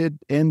Manchester United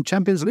in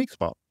Champions League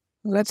spot.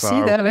 Let's see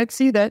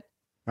that.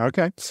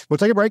 Okay. We'll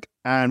take a break.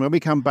 And when we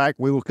come back,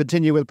 we will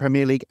continue with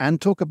Premier League and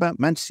talk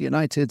about Manchester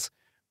United's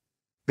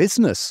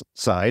business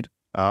side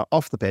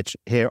off the pitch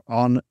here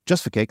on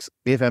Just for Kicks,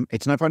 BFM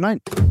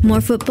 89.9. More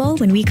football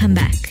when we come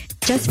back.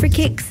 Just for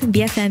Kicks,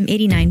 BFM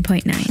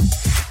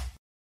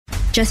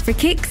 89.9. Just for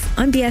Kicks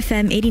on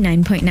BFM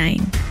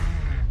 89.9.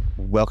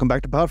 Welcome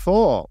back to part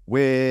 4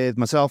 with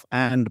myself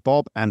and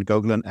Bob and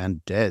Goglan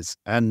and Des.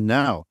 And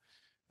now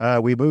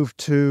we move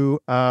to,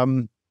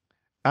 Bob,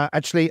 I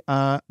want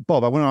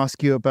to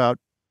ask you about,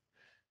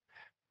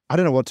 I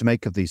don't know what to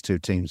make of these two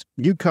teams.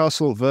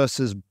 Newcastle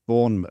versus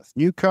Bournemouth.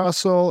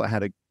 Newcastle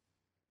had a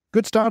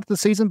good start to the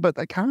season, but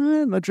they're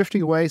kind of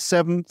drifting away,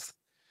 7th.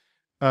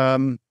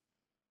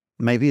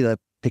 Maybe they're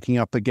picking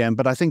up again,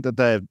 but I think that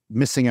they're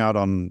missing out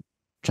on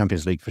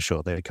Champions League for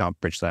sure. They can't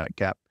bridge that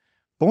gap.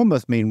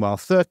 Bournemouth, meanwhile,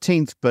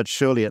 13th, but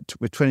surely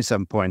with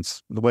 27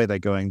 points, the way they're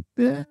going,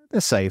 they're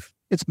safe.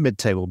 It's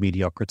mid-table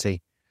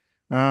mediocrity.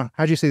 How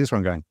do you see this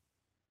one going?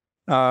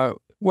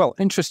 Well,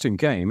 interesting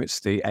game. It's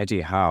the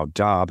Eddie Howe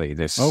derby.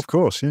 Of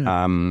course,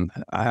 yeah.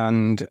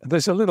 And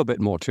there's a little bit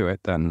more to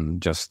it than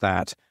just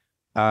that.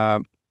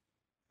 Andoni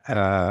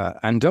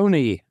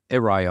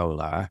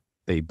Iraola,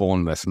 the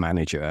Bournemouth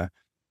manager,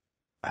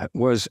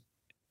 was,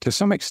 to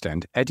some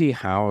extent, Eddie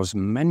Howe's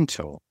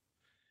mentor.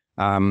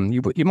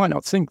 You might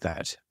not think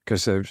that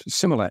because they're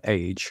similar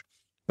age,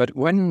 but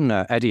when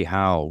Eddie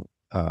Howe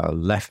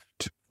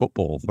left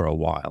football for a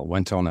while,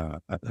 went on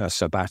a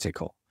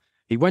sabbatical,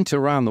 he went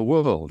around the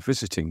world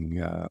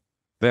visiting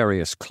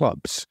various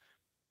clubs,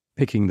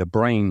 picking the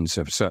brains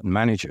of certain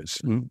managers.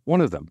 And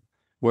one of them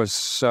was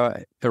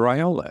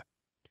Iraola.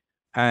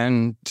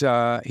 And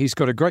he's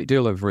got a great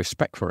deal of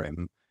respect for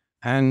him.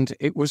 And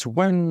it was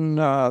when,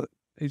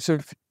 it's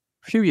a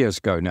few years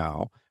ago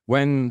now,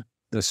 when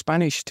the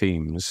Spanish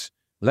teams,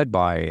 led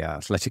by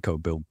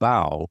Atletico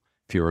Bilbao,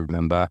 if you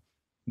remember,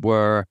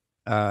 were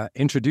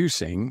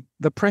introducing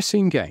the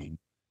pressing game,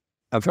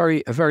 a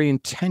very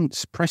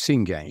intense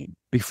pressing game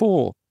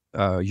before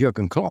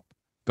Jurgen Klopp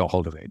got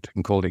hold of it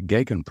and called it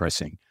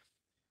Gegenpressing.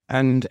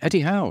 And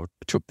Eddie Howe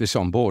took this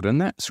on board,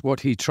 and that's what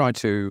he tried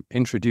to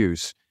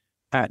introduce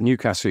at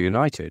Newcastle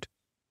United.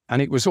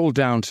 And it was all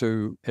down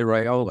to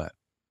Iraola.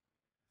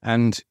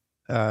 And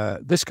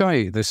this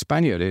guy, the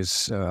Spaniard,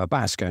 is a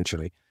Basque,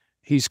 actually.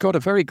 he's got a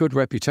very good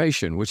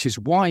reputation, which is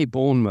why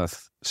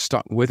Bournemouth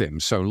stuck with him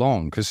so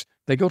long, because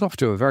they got off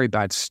to a very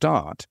bad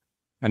start,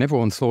 and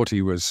everyone thought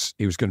he was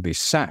going to be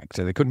sacked.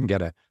 They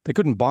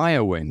couldn't buy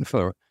a win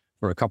for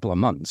a couple of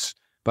months,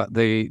 but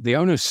the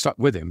owners stuck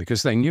with him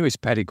because they knew his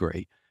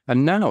pedigree,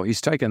 and now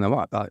he's taken them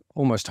up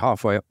almost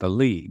halfway up the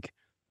league.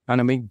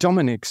 And I mean,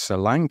 Dominic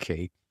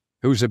Solanke,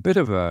 who's a bit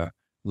of a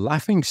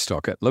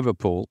laughingstock at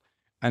Liverpool,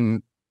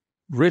 and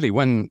really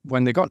when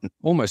they got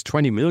almost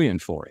 20 million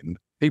for him,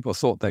 people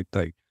thought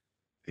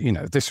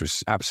this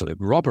was absolute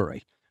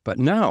robbery. But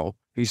now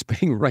he's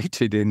being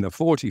rated in the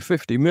 40,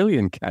 50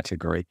 million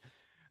category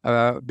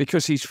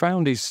because he's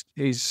found his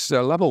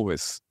level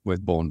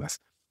with Bournemouth.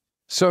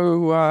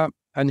 So,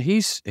 and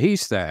he's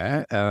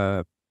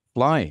there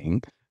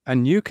flying,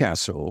 and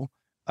Newcastle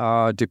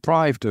are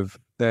deprived of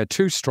their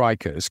two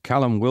strikers,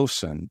 Callum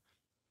Wilson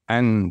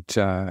and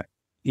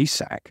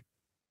Isak,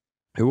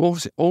 who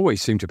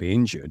always seem to be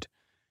injured.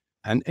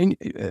 And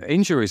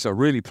injuries are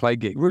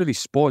really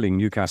spoiling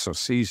Newcastle's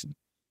season.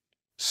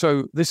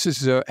 So this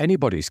is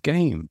anybody's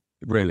game,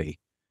 really.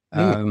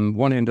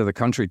 One end of the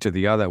country to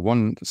the other,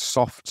 one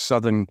soft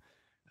southern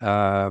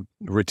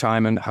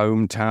retirement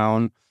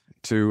hometown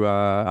to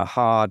a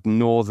hard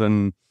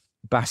northern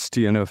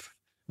bastion of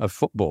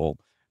football.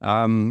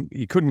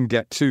 You couldn't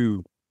get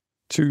two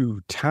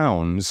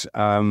towns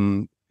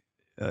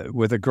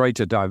with a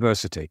greater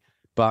diversity,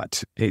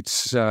 but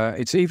it's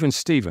even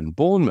Steven.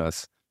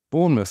 Bournemouth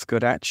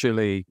could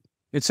actually,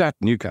 it's at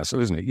Newcastle,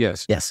 isn't it?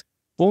 Yes.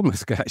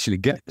 Bournemouth could actually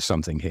get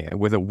something here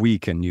with a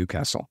week in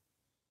Newcastle.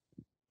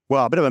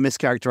 Well, a bit of a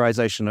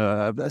mischaracterization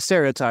of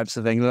stereotypes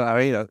of England. I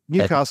mean,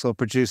 Newcastle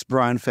produced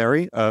Brian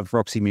Ferry of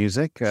Roxy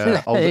Music.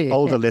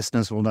 Older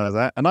listeners will know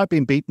that. And I've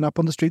been beaten up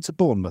on the streets of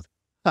Bournemouth.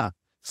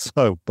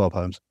 So, Bob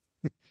Holmes.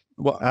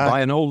 What,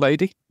 by an old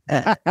lady?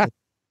 A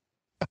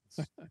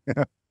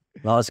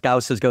lot of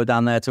Scousers go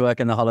down there to work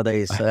in the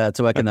holidays, to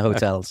work in the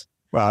hotels.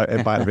 Well,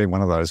 it might have been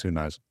one of those, who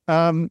knows.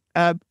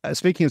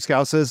 Speaking of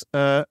Scousers,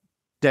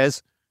 Des,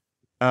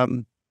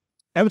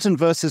 Everton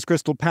versus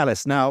Crystal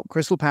Palace. Now,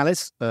 Crystal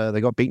Palace, they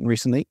got beaten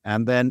recently,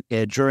 and then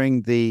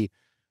during the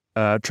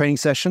training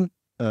session,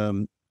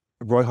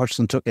 Roy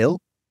Hodgson took ill,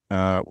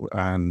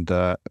 and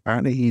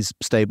apparently he's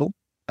stable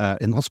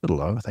in hospital,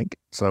 though, I think.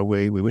 So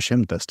we wish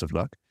him best of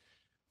luck.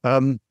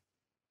 And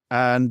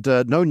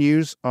no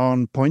news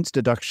on points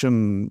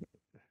deduction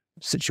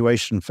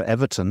situation for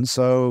Everton,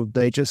 so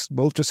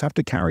will just have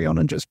to carry on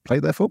and just play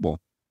their football.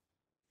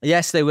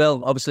 Yes, they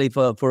will. Obviously,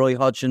 for Roy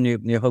Hodgson,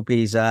 you hope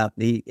he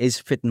is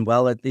fitting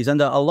well. He's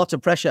under a lot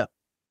of pressure,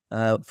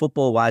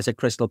 football-wise, at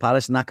Crystal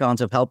Palace, and that can't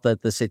have helped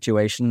the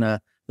situation.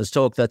 There's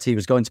talk that he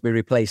was going to be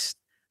replaced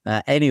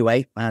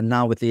anyway, and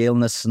now with the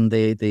illness and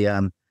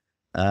the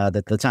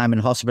time in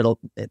hospital,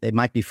 they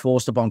might be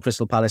forced upon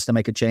Crystal Palace to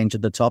make a change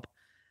at the top.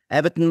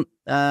 Everton,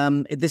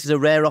 this is a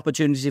rare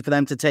opportunity for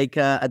them to take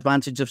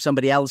advantage of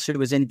somebody else who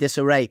was in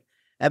disarray.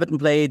 Everton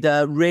played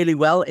really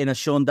well in a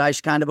Sean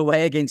Dyche kind of a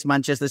way against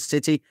Manchester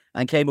City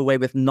and came away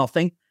with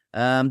nothing.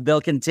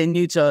 They'll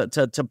continue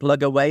to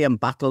plug away and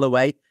battle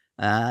away.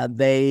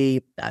 They're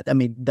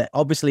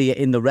obviously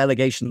in the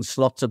relegation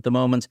slots at the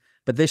moment,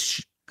 but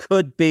this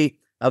could be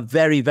a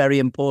very, very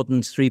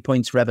important 3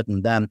 points for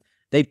Everton.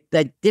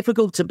 They're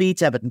difficult to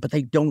beat, Everton, but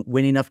they don't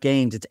win enough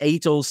games. It's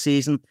 8 all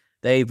season.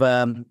 They've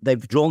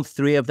drawn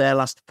 3 of their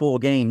last 4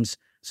 games,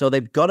 so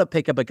they've got to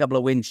pick up a couple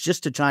of wins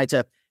just to try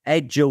to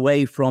edge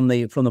away from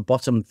the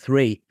bottom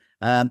 3,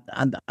 and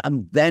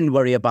then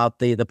worry about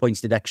the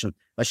points deduction.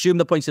 Assume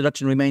the points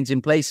deduction remains in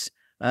place,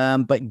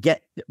 but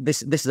get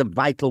this is a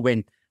vital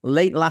win.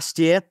 Late last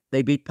year,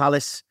 they beat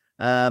Palace.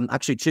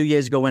 Actually, 2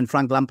 years ago when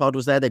Frank Lampard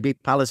was there, they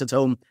beat Palace at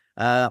home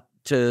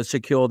to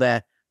secure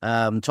their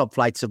top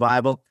flight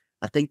survival.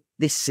 I think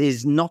this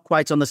is not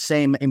quite on the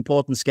same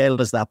important scale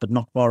as that, but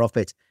not far off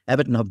it.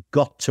 Everton have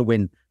got to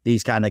win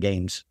these kind of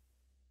games.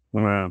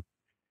 Wow.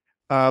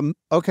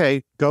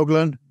 Okay,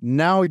 Goglan,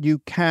 now you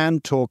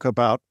can talk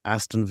about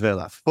Aston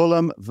Villa.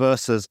 Fulham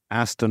versus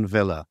Aston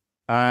Villa.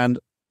 And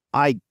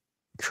I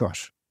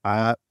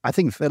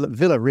think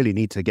Villa really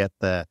need to get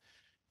their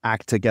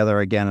act together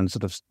again and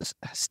sort of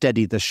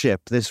steady the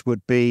ship. This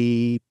would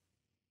be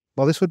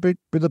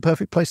the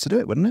perfect place to do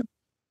it, wouldn't it?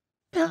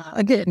 Yeah,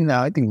 again,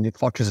 I think the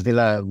Fortress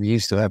Villa, we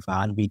used to have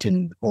an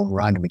unbeaten home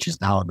run, which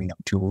is now been up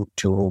to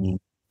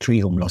 3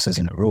 home losses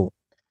in a row.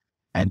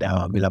 And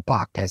Villa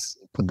Park has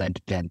put that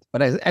to 10.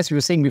 But as we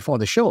were saying before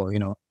the show,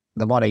 the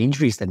amount of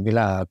injuries that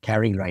Villa are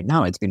carrying right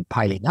now, it's been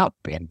piling up.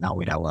 And now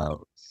with our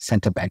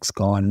centre-backs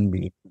gone,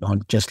 we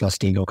just lost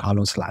Diego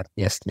Carlos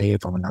yesterday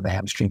from another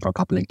hamstring for a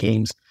couple of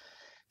games.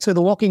 So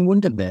the walking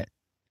wounded there.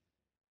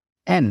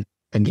 And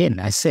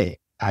again,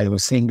 I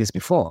was saying this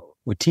before,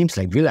 with teams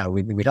like Villa,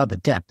 without the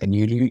depth, and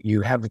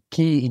you have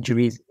key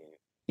injuries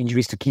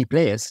to key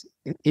players,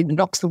 it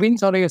knocks the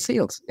winds out of your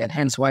sails. And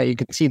hence why you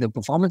can see the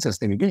performances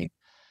they were doing.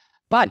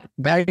 But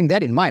bearing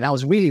that in mind, I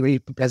was really, really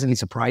pleasantly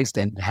surprised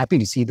and happy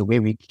to see the way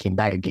we came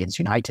back against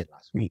United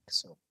last week.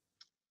 So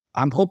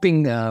I'm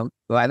hoping, and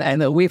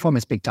the away form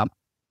is picked up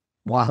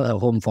while the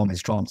home form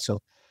is drawn.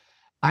 So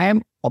I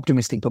am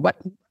optimistic, but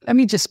let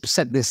me just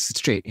set this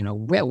straight.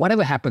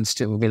 Whatever happens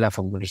to Villa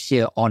from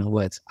here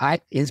onwards,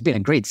 it's been a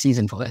great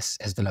season for us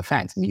as Villa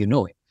fans, and you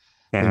know it.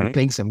 We've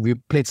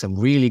played some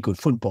really good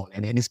football,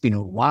 and it's been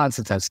a while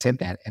since I've said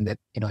that, and that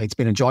it's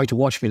been a joy to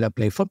watch Villa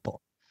play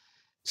football.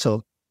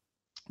 So,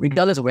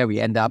 regardless of where we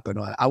end up,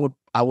 I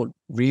would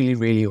really,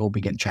 really hope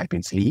we get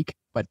Champions League.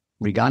 But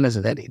regardless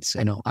of that, it's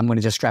I'm going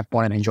to just strap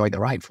on and enjoy the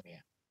ride from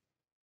here.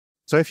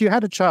 So, if you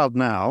had a child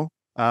now,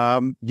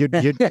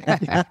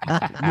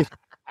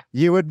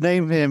 you would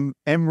name him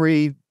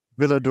Emery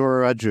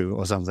Villadoraju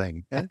or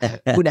something.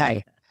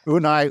 Unai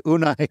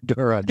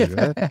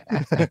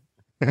Doraju.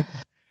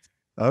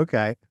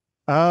 Okay.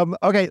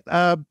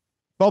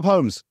 Bob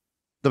Holmes,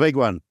 the big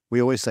one.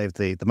 We always save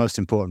the most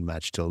important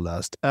match till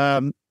last.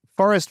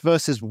 Forest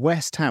versus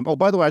West Ham. Oh,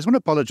 by the way, I just want to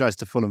apologize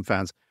to Fulham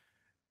fans.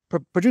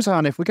 Producer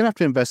Hanif, we're going to have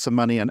to invest some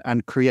money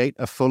and create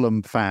a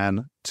Fulham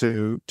fan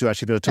to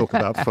actually be able to talk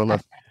about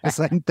Fulham.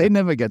 They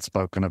never get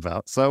spoken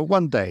about. So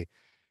one day.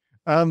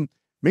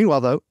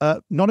 Meanwhile, though,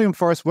 Nottingham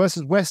Forest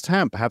versus West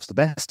Ham. Perhaps the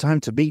best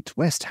time to beat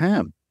West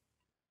Ham.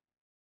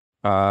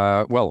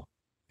 Well,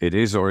 it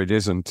is or it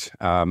isn't.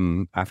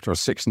 After a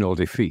 6-0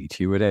 defeat,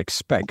 you would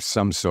expect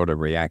some sort of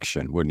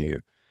reaction, wouldn't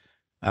you?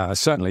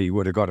 Certainly, you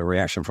would have got a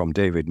reaction from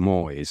David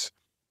Moyes.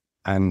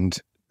 And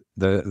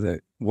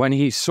when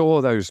he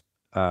saw those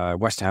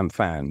West Ham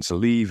fans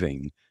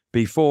leaving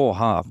before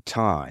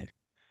half-time,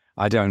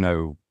 I don't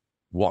know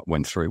what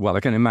went through. Well, I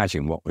can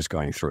imagine what was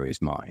going through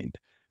his mind.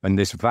 And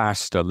this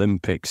vast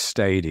Olympic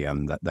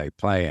stadium that they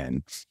play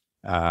in,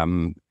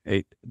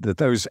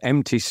 those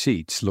empty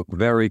seats look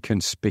very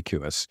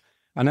conspicuous.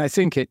 And I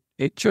think it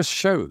just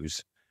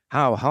shows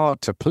how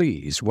hard to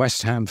please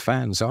West Ham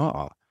fans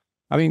are.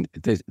 I mean,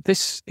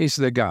 this is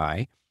the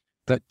guy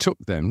that took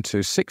them to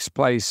 6th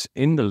place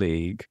in the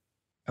league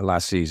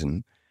last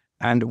season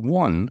and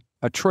won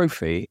a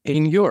trophy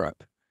in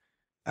Europe.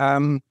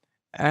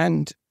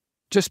 And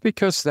just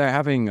because they're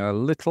having a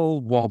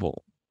little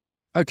wobble,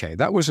 okay,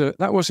 that was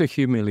a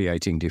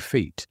humiliating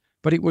defeat,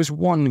 but it was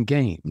one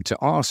game to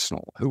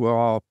Arsenal, who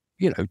are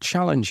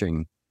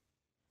challenging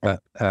at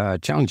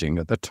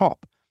the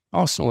top.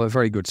 Arsenal are a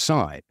very good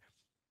side.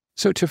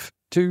 So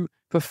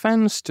for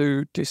fans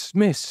to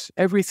dismiss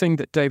everything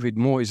that David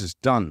Moyes has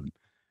done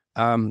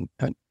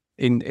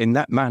in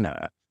that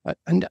manner,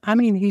 and I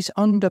mean, he's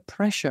under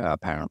pressure,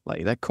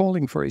 apparently. They're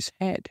calling for his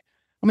head.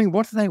 I mean,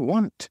 what do they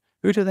want?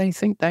 Who do they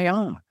think they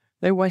are?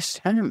 They're West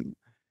Ham.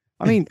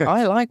 I mean,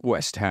 I like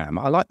West Ham.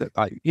 I like that,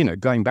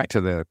 going back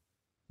to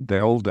the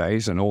old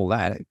days and all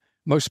that,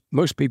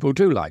 most people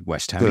do like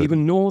West Ham. Good.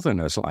 Even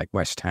Northerners like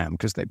West Ham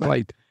because they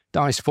played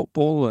nice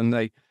football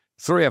and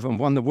 3 of them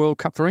won the World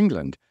Cup for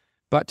England.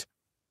 But,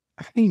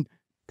 I mean,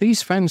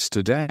 these fans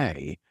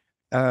today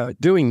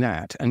doing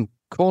that and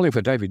calling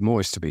for David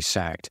Moyes to be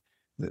sacked,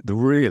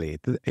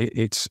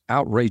 it's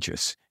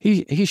outrageous.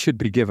 He should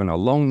be given a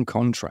long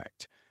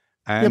contract.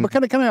 And but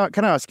can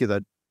I ask you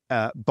that,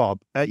 Bob?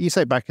 You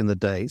say back in the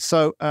day.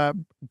 So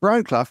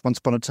Brian Clough, once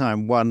upon a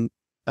time, won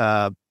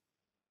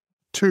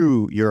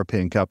 2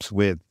 European Cups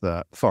with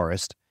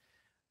Forest,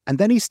 and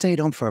then he stayed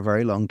on for a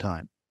very long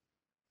time.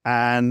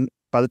 And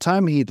by the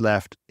time he'd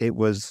left,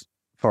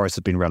 Forest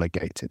had been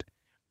relegated.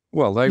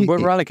 Well, they were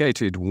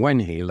relegated when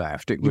he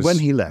left. It was when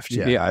he left,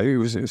 yeah. Yeah, it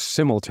was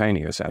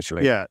simultaneous,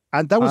 actually. Yeah,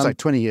 and that was like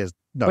 20 years,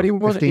 no, but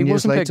 15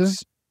 years later?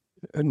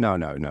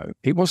 No.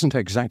 It wasn't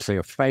exactly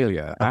a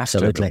failure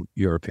after the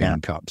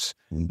European Cups.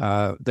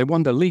 They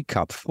won the League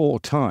Cup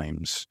 4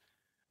 times,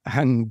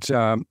 and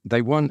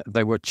they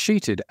were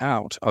cheated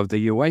out of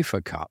the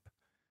UEFA Cup.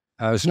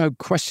 There's no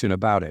question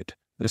about it.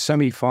 The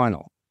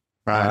semi-final.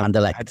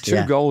 Anderlecht, had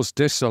 2 goals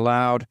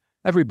disallowed.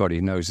 Everybody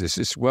knows this.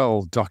 It's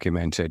well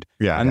documented.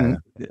 Yeah, and,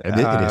 it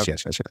is,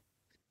 yes.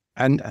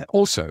 And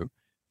also,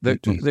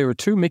 there were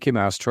 2 Mickey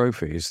Mouse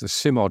trophies, the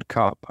Simod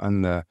Cup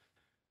and I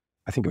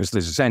think it was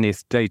the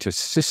Zenith Data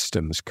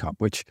Systems Cup,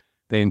 which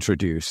they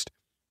introduced.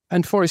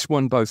 And Forest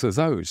won both of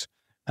those.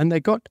 And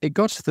it got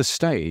to the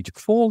stage,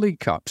 4 League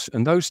Cups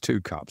and those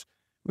 2 cups.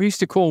 We used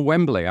to call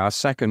Wembley our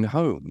second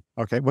home.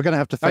 Okay, we're going to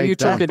have to fade Are you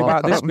talking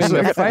about this being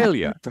a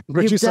failure?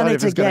 You've done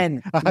it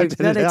again. You've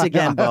done it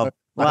again, Bob.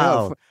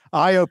 Wow.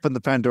 I opened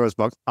the Pandora's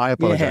box. I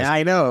apologize. Yeah,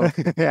 I know.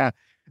 Yeah.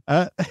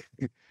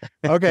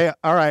 Okay,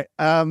 all right.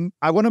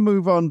 I want to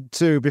move on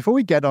to, before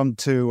we get on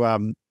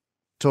to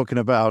talking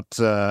about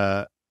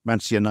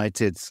Manchester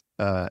United's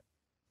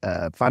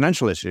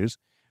financial issues,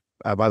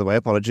 by the way,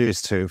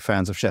 apologies to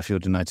fans of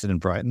Sheffield United and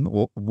Brighton.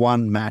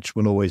 One match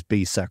will always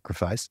be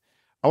sacrificed.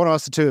 I want to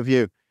ask the 2 of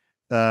you,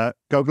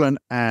 Goglan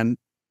and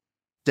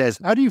Des,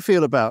 how do you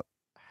feel about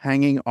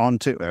hanging on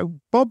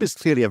to... Bob is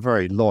clearly a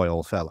very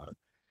loyal fellow.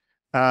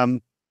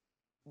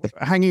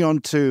 Hanging on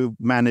to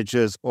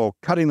managers or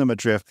cutting them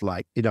adrift,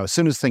 like, as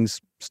soon as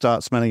things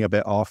start smelling a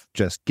bit off,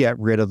 just get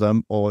rid of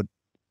them, or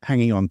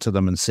hanging on to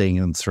them and seeing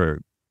them through.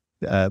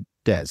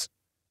 Des?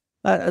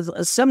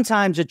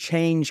 Sometimes a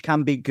change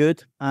can be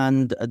good,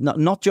 and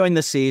not during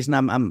the season.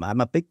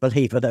 I'm a big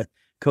believer that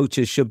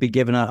coaches should be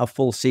given a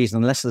full season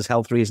unless there's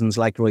health reasons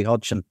like Roy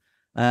Hodgson.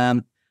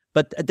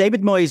 But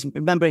David Moyes,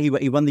 remember,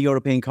 he won the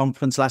European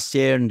Conference last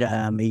year,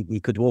 and he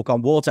could walk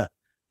on water.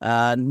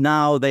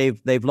 Now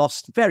they've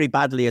lost very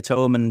badly at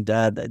home, and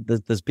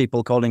there's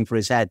people calling for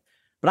his head.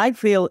 But I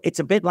feel it's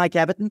a bit like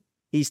Everton.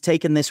 He's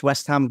taken this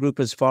West Ham group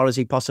as far as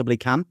he possibly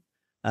can.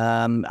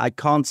 I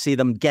can't see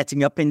them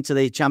getting up into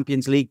the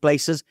Champions League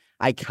places.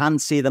 I can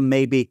see them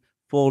maybe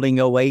falling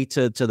away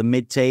to the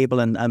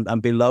mid-table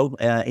and below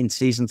in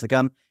seasons to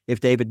come if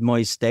David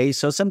Moyes stays.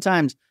 So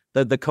sometimes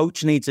the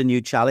coach needs a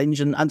new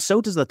challenge, and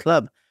so does the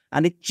club.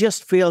 And it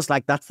just feels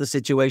like that's the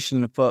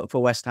situation for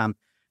West Ham.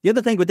 The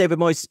other thing with David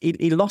Moyes,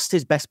 he lost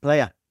his best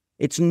player.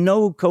 It's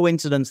no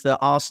coincidence that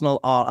Arsenal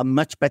are a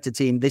much better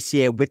team this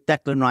year with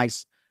Declan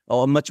Rice,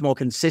 or a much more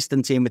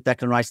consistent team with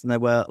Declan Rice than they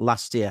were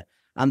last year.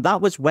 And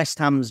that was West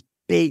Ham's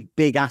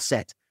big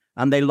asset,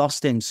 and they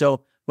lost him.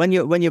 So when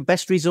your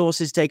best resource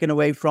is taken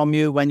away from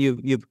you, when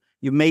you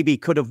maybe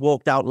could have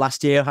walked out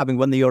last year having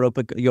won the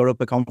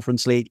Europa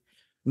Conference League,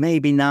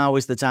 maybe now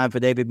is the time for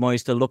David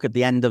Moyes to look at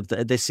the end of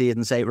this season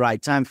and say,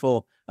 right, time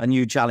for a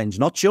new challenge.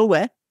 Not sure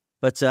where,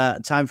 but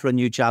time for a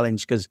new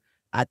challenge, because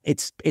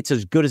it's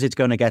as good as it's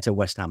going to get at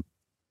West Ham.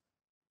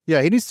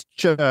 Yeah, he needs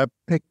to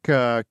pick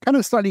kind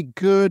of slightly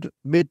good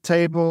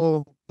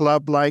mid-table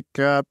club like,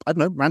 I don't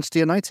know, Manchester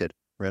United,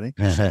 really.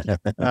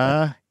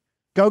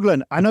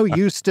 Goglan, I know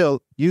you still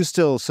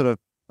sort of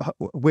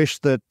wish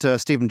that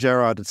Steven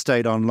Gerrard had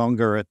stayed on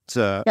longer at...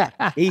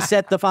 He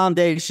set the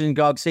foundation,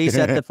 Gogs. He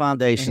set the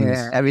foundations.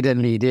 Yeah,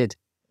 evidently he did.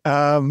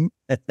 Are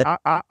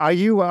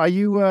you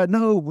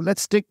no,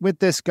 let's stick with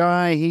this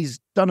guy. He's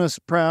done us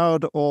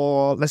proud,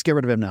 or let's get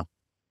rid of him now?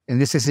 And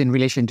this is in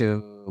relation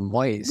to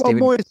Moyes. Well,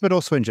 Moyes, but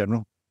also in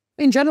general.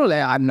 In general,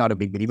 I'm not a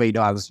big believer.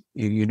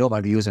 You know my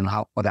views on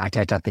how the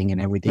Arteta thing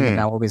and everything. And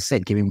I always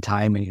said, give him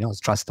time and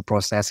trust the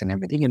process and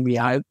everything. And we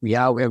are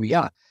where we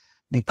are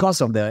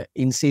because of the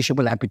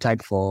insatiable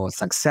appetite for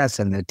success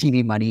and the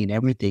TV money and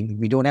everything.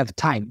 We don't have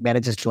time.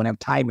 Managers don't have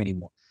time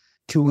anymore.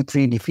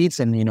 2-3 defeats,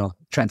 and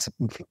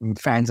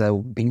fans are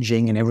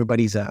binging, and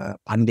everybody's a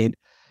pundit.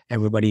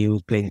 Everybody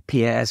who's playing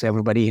PS,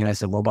 everybody who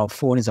has a mobile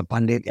phone is a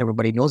pundit.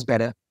 Everybody knows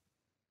better.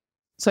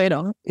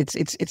 So,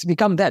 it's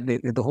become that.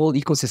 The whole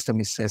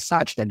ecosystem is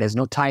such that there's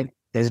no time.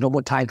 There's no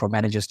more time for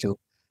managers to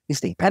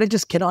this thing.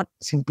 Managers cannot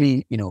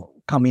simply,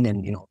 come in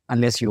and,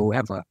 unless you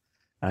have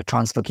a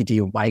transfer kitty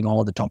of buying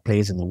all the top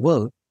players in the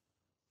world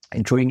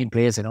and throwing in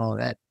players and all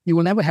that, you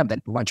will never have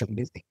that much of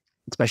this thing,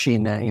 especially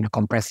in a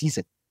compressed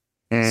season.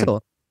 So,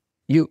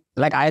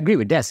 I agree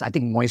with Des. I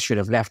think Moyes should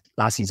have left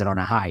last season on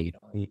a high.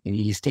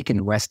 He's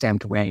taken West Ham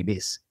to where it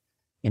is.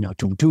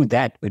 To do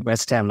that with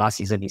West Ham last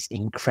season is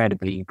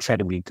incredibly,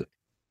 incredibly good.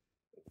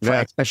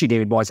 Yeah. Especially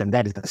David Moyes, and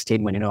that is the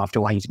statement, after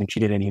why he's been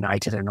treated in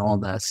United and all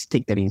the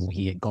stick that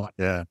he had got.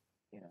 Yeah.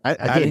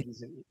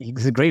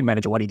 He's a great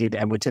manager, what he did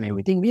at Everton and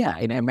everything. Yeah,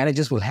 and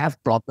managers will have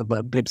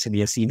blips in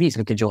their CVs.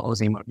 Look at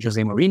Jose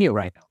Mourinho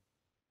right now.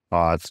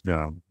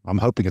 I'm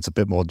hoping it's a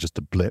bit more just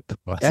a blip.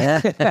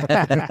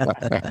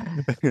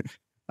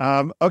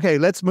 Okay,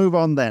 let's move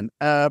on then.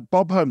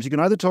 Bob Holmes, you can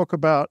either talk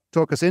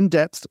us in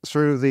depth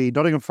through the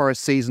Nottingham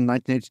Forest season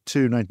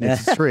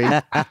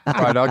 1982-1983.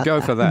 Right, I'll go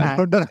for that.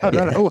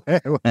 No.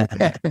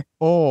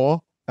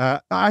 Or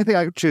I think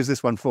I could choose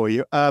this one for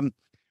you.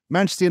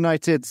 Manchester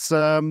United's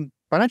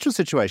financial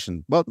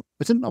situation. Well,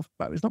 it's not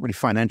really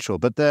financial,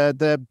 but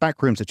their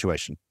backroom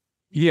situation.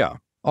 Yeah,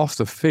 off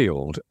the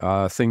field,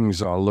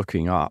 things are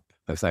looking up,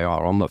 as they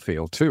are on the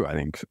field too, I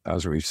think,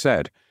 as we've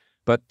said.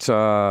 But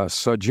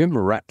Sir Jim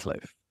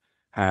Ratcliffe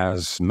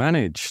has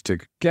managed to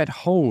get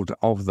hold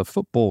of the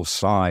football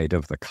side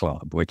of the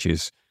club, which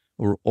is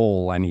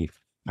all any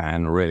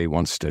fan really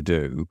wants to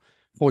do,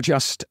 for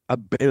just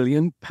 £1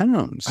 billion.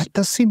 It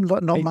does seem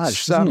not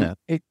much, doesn't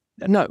it?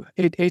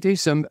 It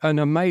is an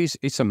amazing.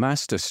 It's a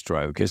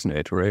masterstroke, isn't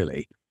it?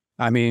 Really.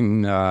 I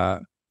mean,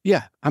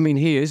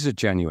 he is a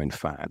genuine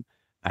fan,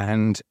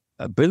 and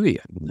 £1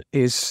 billion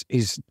is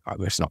it's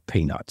not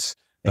peanuts.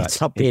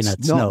 It's not peanuts.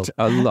 It's not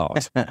a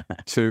lot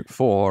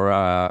for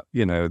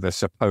the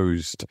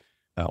supposed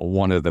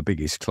one of the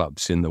biggest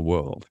clubs in the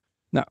world.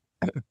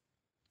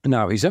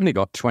 Now he's only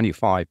got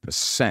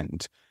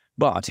 25%,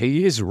 but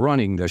he is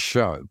running the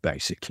show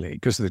basically,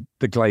 because the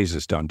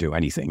Glazers don't do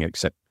anything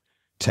except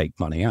take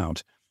money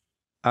out.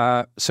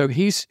 So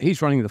he's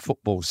running the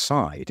football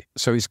side.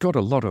 So he's got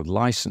a lot of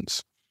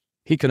license.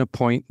 He can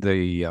appoint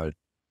the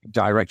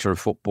director of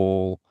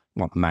football,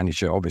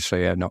 manager,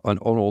 obviously, and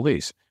all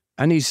these.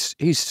 And he's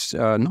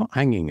not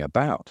hanging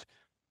about.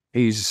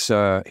 He's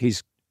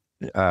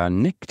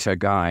nicked a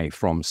guy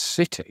from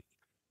City,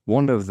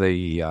 one of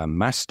the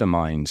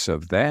masterminds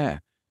of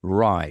their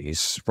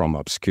rise from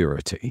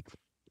obscurity,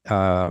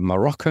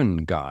 Moroccan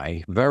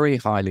guy, very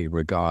highly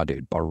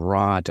regarded,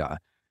 Barada,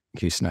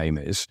 his name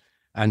is,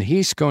 and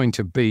he's going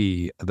to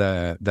be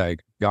the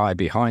guy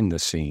behind the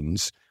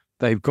scenes.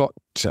 They've got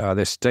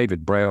this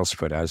David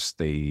Brailsford as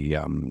the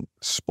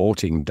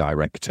sporting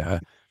director,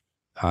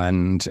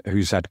 and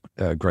who's had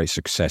great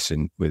success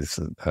with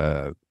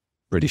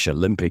British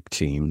Olympic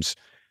teams.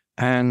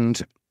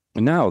 And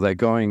now they're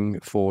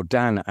going for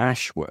Dan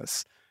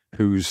Ashworth,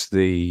 who's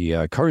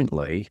the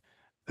currently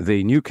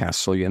the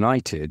Newcastle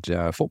United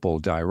football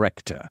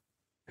director,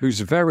 who's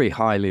very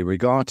highly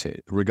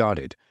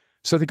regarded.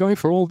 So they're going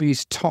for all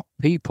these top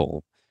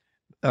people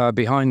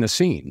behind the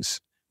scenes,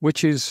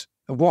 which is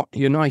what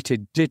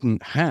United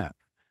didn't have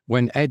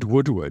when Ed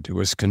Woodward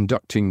was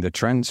conducting the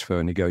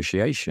transfer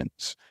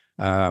negotiations.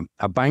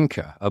 A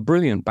banker, a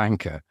brilliant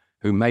banker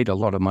who made a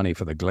lot of money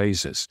for the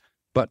Glazers,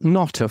 but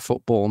not a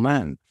football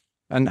man.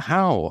 And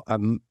how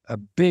a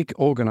big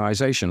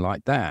organization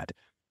like that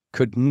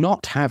could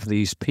not have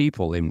these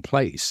people in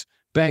place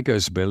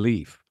beggars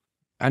belief.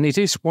 And it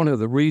is one of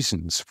the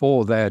reasons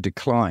for their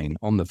decline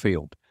on the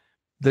field.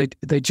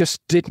 They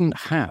just didn't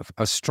have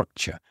a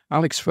structure.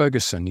 Alex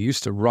Ferguson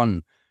used to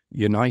run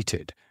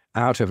United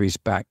out of his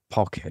back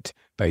pocket,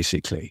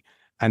 basically,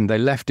 and they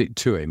left it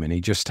to him, and he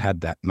just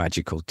had that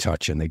magical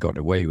touch, and they got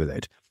away with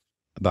it.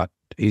 But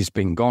he's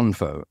been gone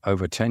for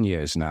over 10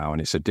 years now, and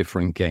it's a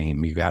different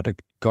game. You got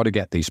to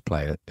get these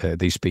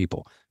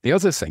people. The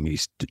other thing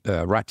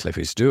Ratcliffe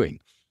is doing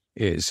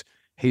is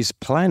he's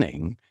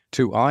planning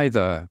to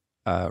either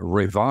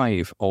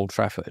revive Old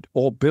Trafford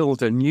or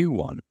build a new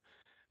one.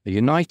 The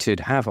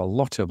United have a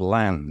lot of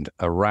land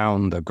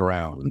around the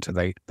ground.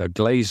 The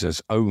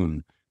Glazers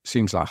own,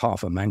 seems like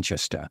half of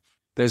Manchester.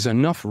 There's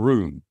enough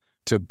room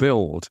to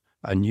build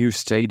a new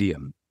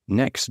stadium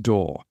next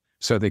door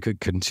so they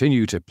could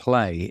continue to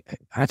play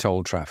at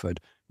Old Trafford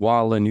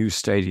while the new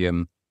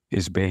stadium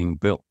is being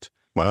built.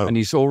 Wow. And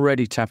he's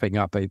already tapping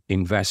up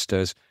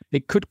investors.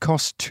 It could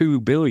cost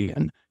 $2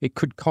 billion. It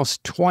could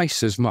cost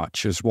twice as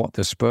much as what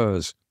the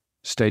Spurs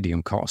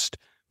stadium cost.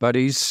 But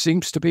he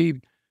seems to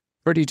be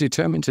pretty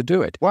determined to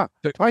do it. Wow,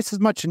 twice as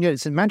much, and yet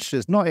it's in Manchester.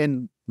 It's not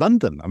in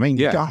London. I mean,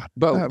 yeah, God,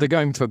 but they're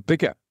going for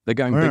bigger. They're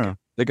going bigger.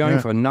 They're going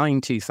for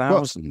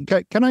 90,000.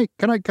 Well, can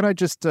I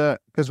just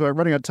because we're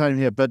running out of time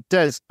here, but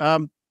Des,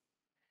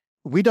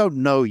 we don't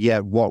know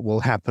yet what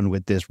will happen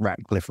with this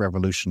Ratcliffe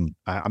revolution.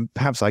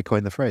 Perhaps I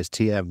coined the phrase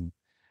TM.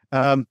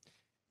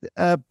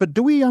 But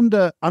do we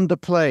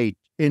underplay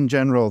in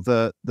general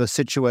the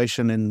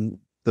situation in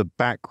the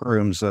back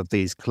rooms of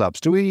these clubs?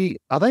 Do you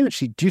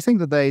think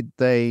that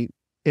they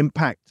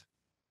impact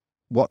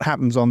what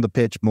happens on the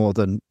pitch more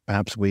than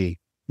perhaps we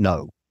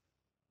know?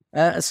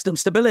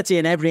 Stability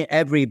in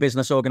every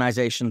business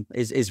organization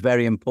is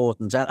very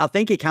important. I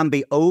think it can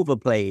be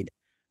overplayed,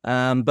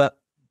 but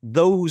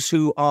those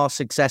who are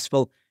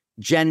successful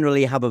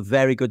generally have a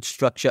very good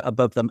structure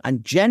above them,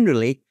 and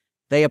generally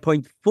they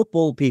appoint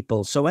football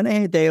people. So when I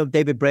hear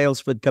David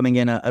Brailsford coming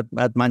in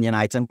at Man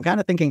United, I'm kind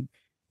of thinking,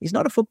 he's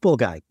not a football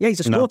guy. Yeah, he's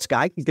a sports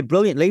guy. He did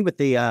brilliantly with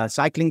the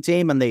cycling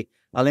team and the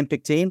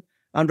Olympic team.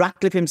 And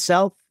Ratcliffe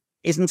himself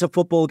isn't a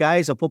football guy.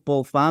 He's a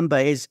football fan,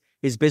 but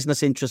his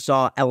business interests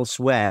are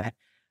elsewhere.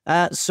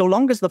 So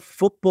long as the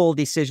football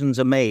decisions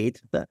are made,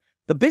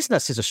 the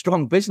business is a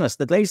strong business.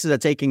 The Glazers are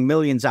taking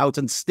millions out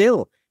and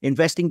still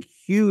investing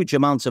huge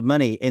amounts of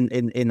money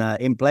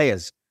in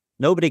players.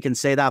 Nobody can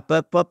say that.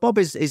 But Bob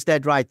is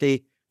dead right.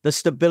 The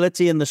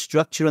stability and the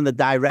structure and the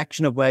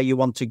direction of where you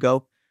want to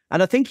go.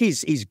 And I think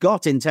he's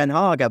got in Ten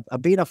Hag.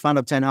 I've been a fan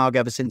of Ten Hag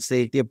ever since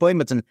the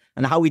appointment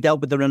and how he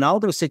dealt with the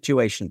Ronaldo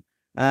situation.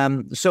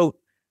 So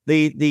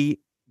the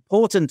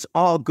portents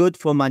are good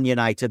for Man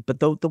United, but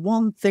the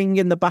one thing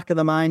in the back of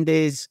the mind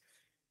is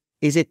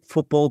it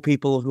football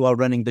people who are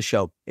running the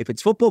show? If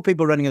it's football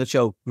people running the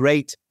show,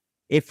 great.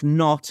 If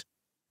not,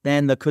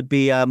 then there could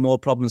be more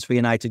problems for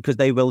United because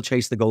they will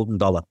chase the golden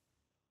dollar.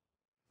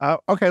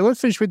 Okay,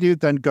 let's finish with you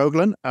then,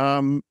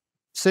 Goglan.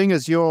 Seeing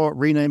as you're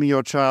renaming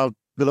your child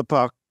Villa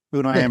Park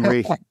Unai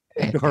Emery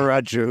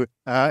Doraju,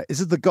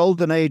 is it the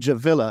golden age of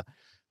Villa?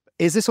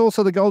 Is this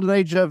also the golden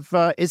age of,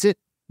 is it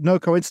no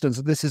coincidence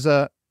that this is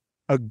a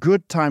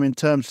good time in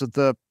terms of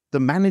the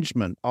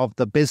management of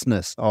the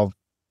business of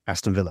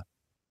Aston Villa?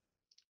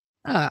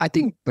 I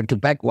think, but to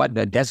back what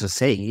Des was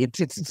saying,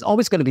 it's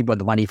always going to be about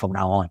the money from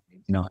now on.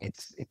 You know,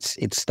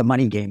 it's the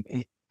money game.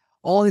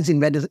 All these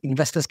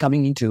investors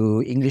coming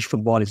into English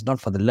football is not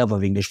for the love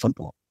of English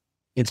football.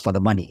 It's for the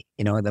money.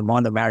 You know, the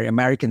more the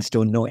Americans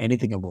don't know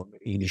anything about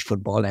English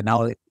football, and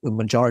now the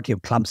majority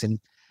of clubs in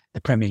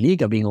the Premier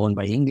League are being owned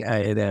by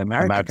the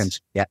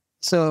Americans. Yeah.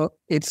 So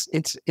it's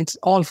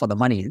all for the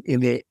money.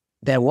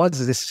 There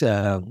was this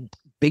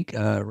big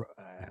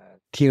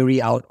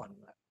theory out on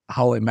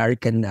how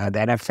American the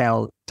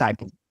NFL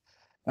type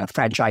of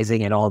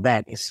franchising and all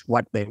that is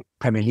what the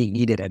Premier League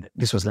needed. And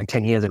this was like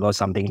 10 years ago,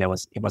 something it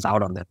was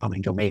out on the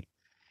public domain.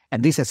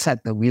 And this has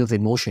set the wheels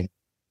in motion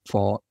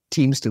for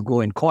teams to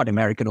go and court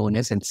American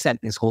owners and set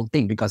this whole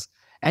thing, because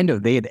end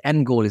of the day, the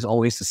end goal is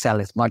always to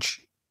sell as much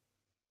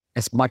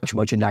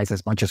merchandise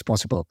as much as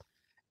possible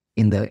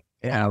in the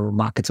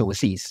markets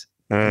overseas.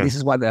 This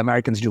is what the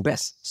Americans do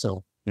best.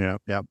 So yeah.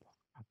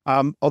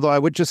 Although I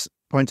would just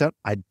point out,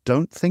 I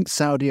don't think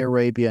Saudi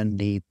Arabia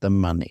need the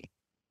money.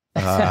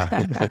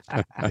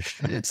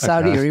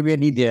 Saudi Arabia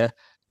need their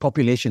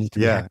population.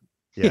 Yeah.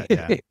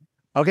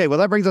 Okay, well,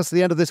 that brings us to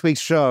the end of this week's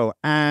show.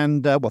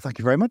 And, thank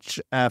you very much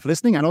for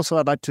listening. And also,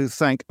 I'd like to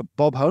thank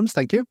Bob Holmes.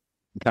 Thank you.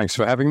 Thanks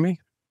for having me.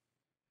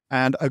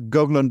 And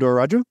Goglan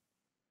Doraju.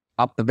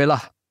 Up the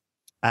Villa.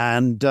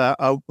 And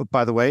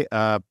by the way,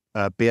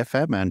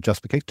 BFM and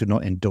Just for Kicks do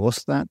not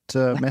endorse that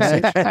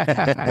message.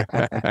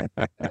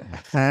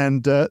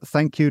 And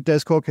thank you, Des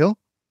Corkhill.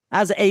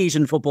 As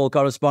Asian football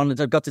correspondent,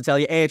 I've got to tell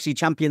you, AFC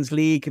Champions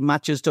League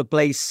matches took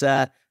place.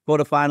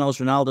 Quarterfinals,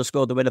 Ronaldo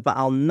scored the winner for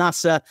Al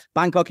Nassr.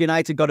 Bangkok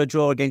United got a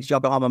draw against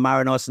Yokohama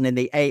Marinos. And in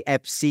the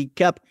AFC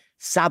Cup,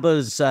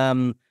 Saba's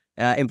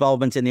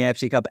involvement in the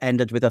AFC Cup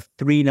ended with a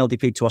 3-0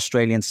 defeat to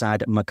Australian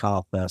side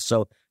MacArthur.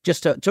 So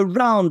just to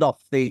round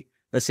off the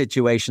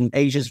situation,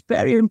 Asia's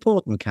very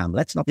important, Cam.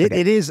 Let's not forget.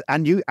 It is,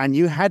 and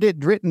you had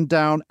it written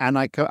down, and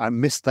I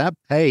missed that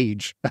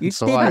page. You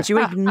didn't.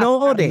 You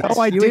ignored it. No,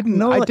 I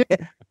didn't.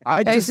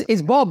 I did.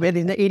 It's Bob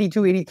in the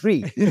 82,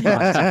 83.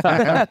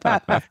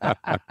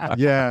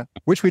 Yeah,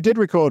 which we did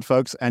record,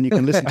 folks, and you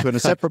can listen to in a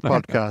separate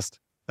podcast.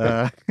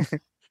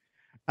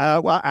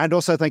 Well, and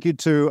also thank you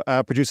to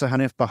producer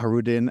Hanif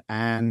Baharuddin,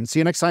 and see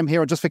you next time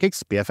here on Just for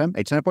Kicks, BFM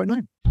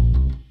 89.9.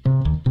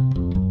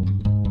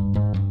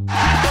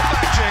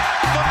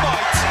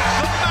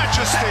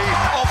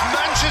 Of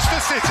Manchester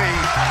City,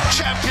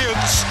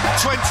 champions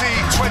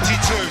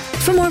 2022.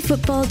 For more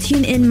football,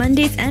 tune in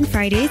Mondays and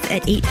Fridays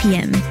at 8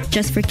 p.m.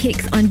 Just for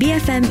Kicks on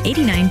BFM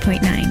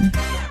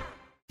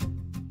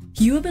 89.9.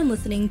 You have been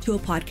listening to a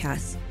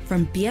podcast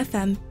from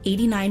BFM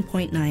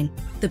 89.9,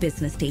 the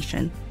business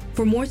station.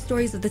 For more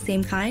stories of the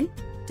same kind,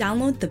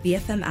 download the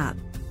BFM app.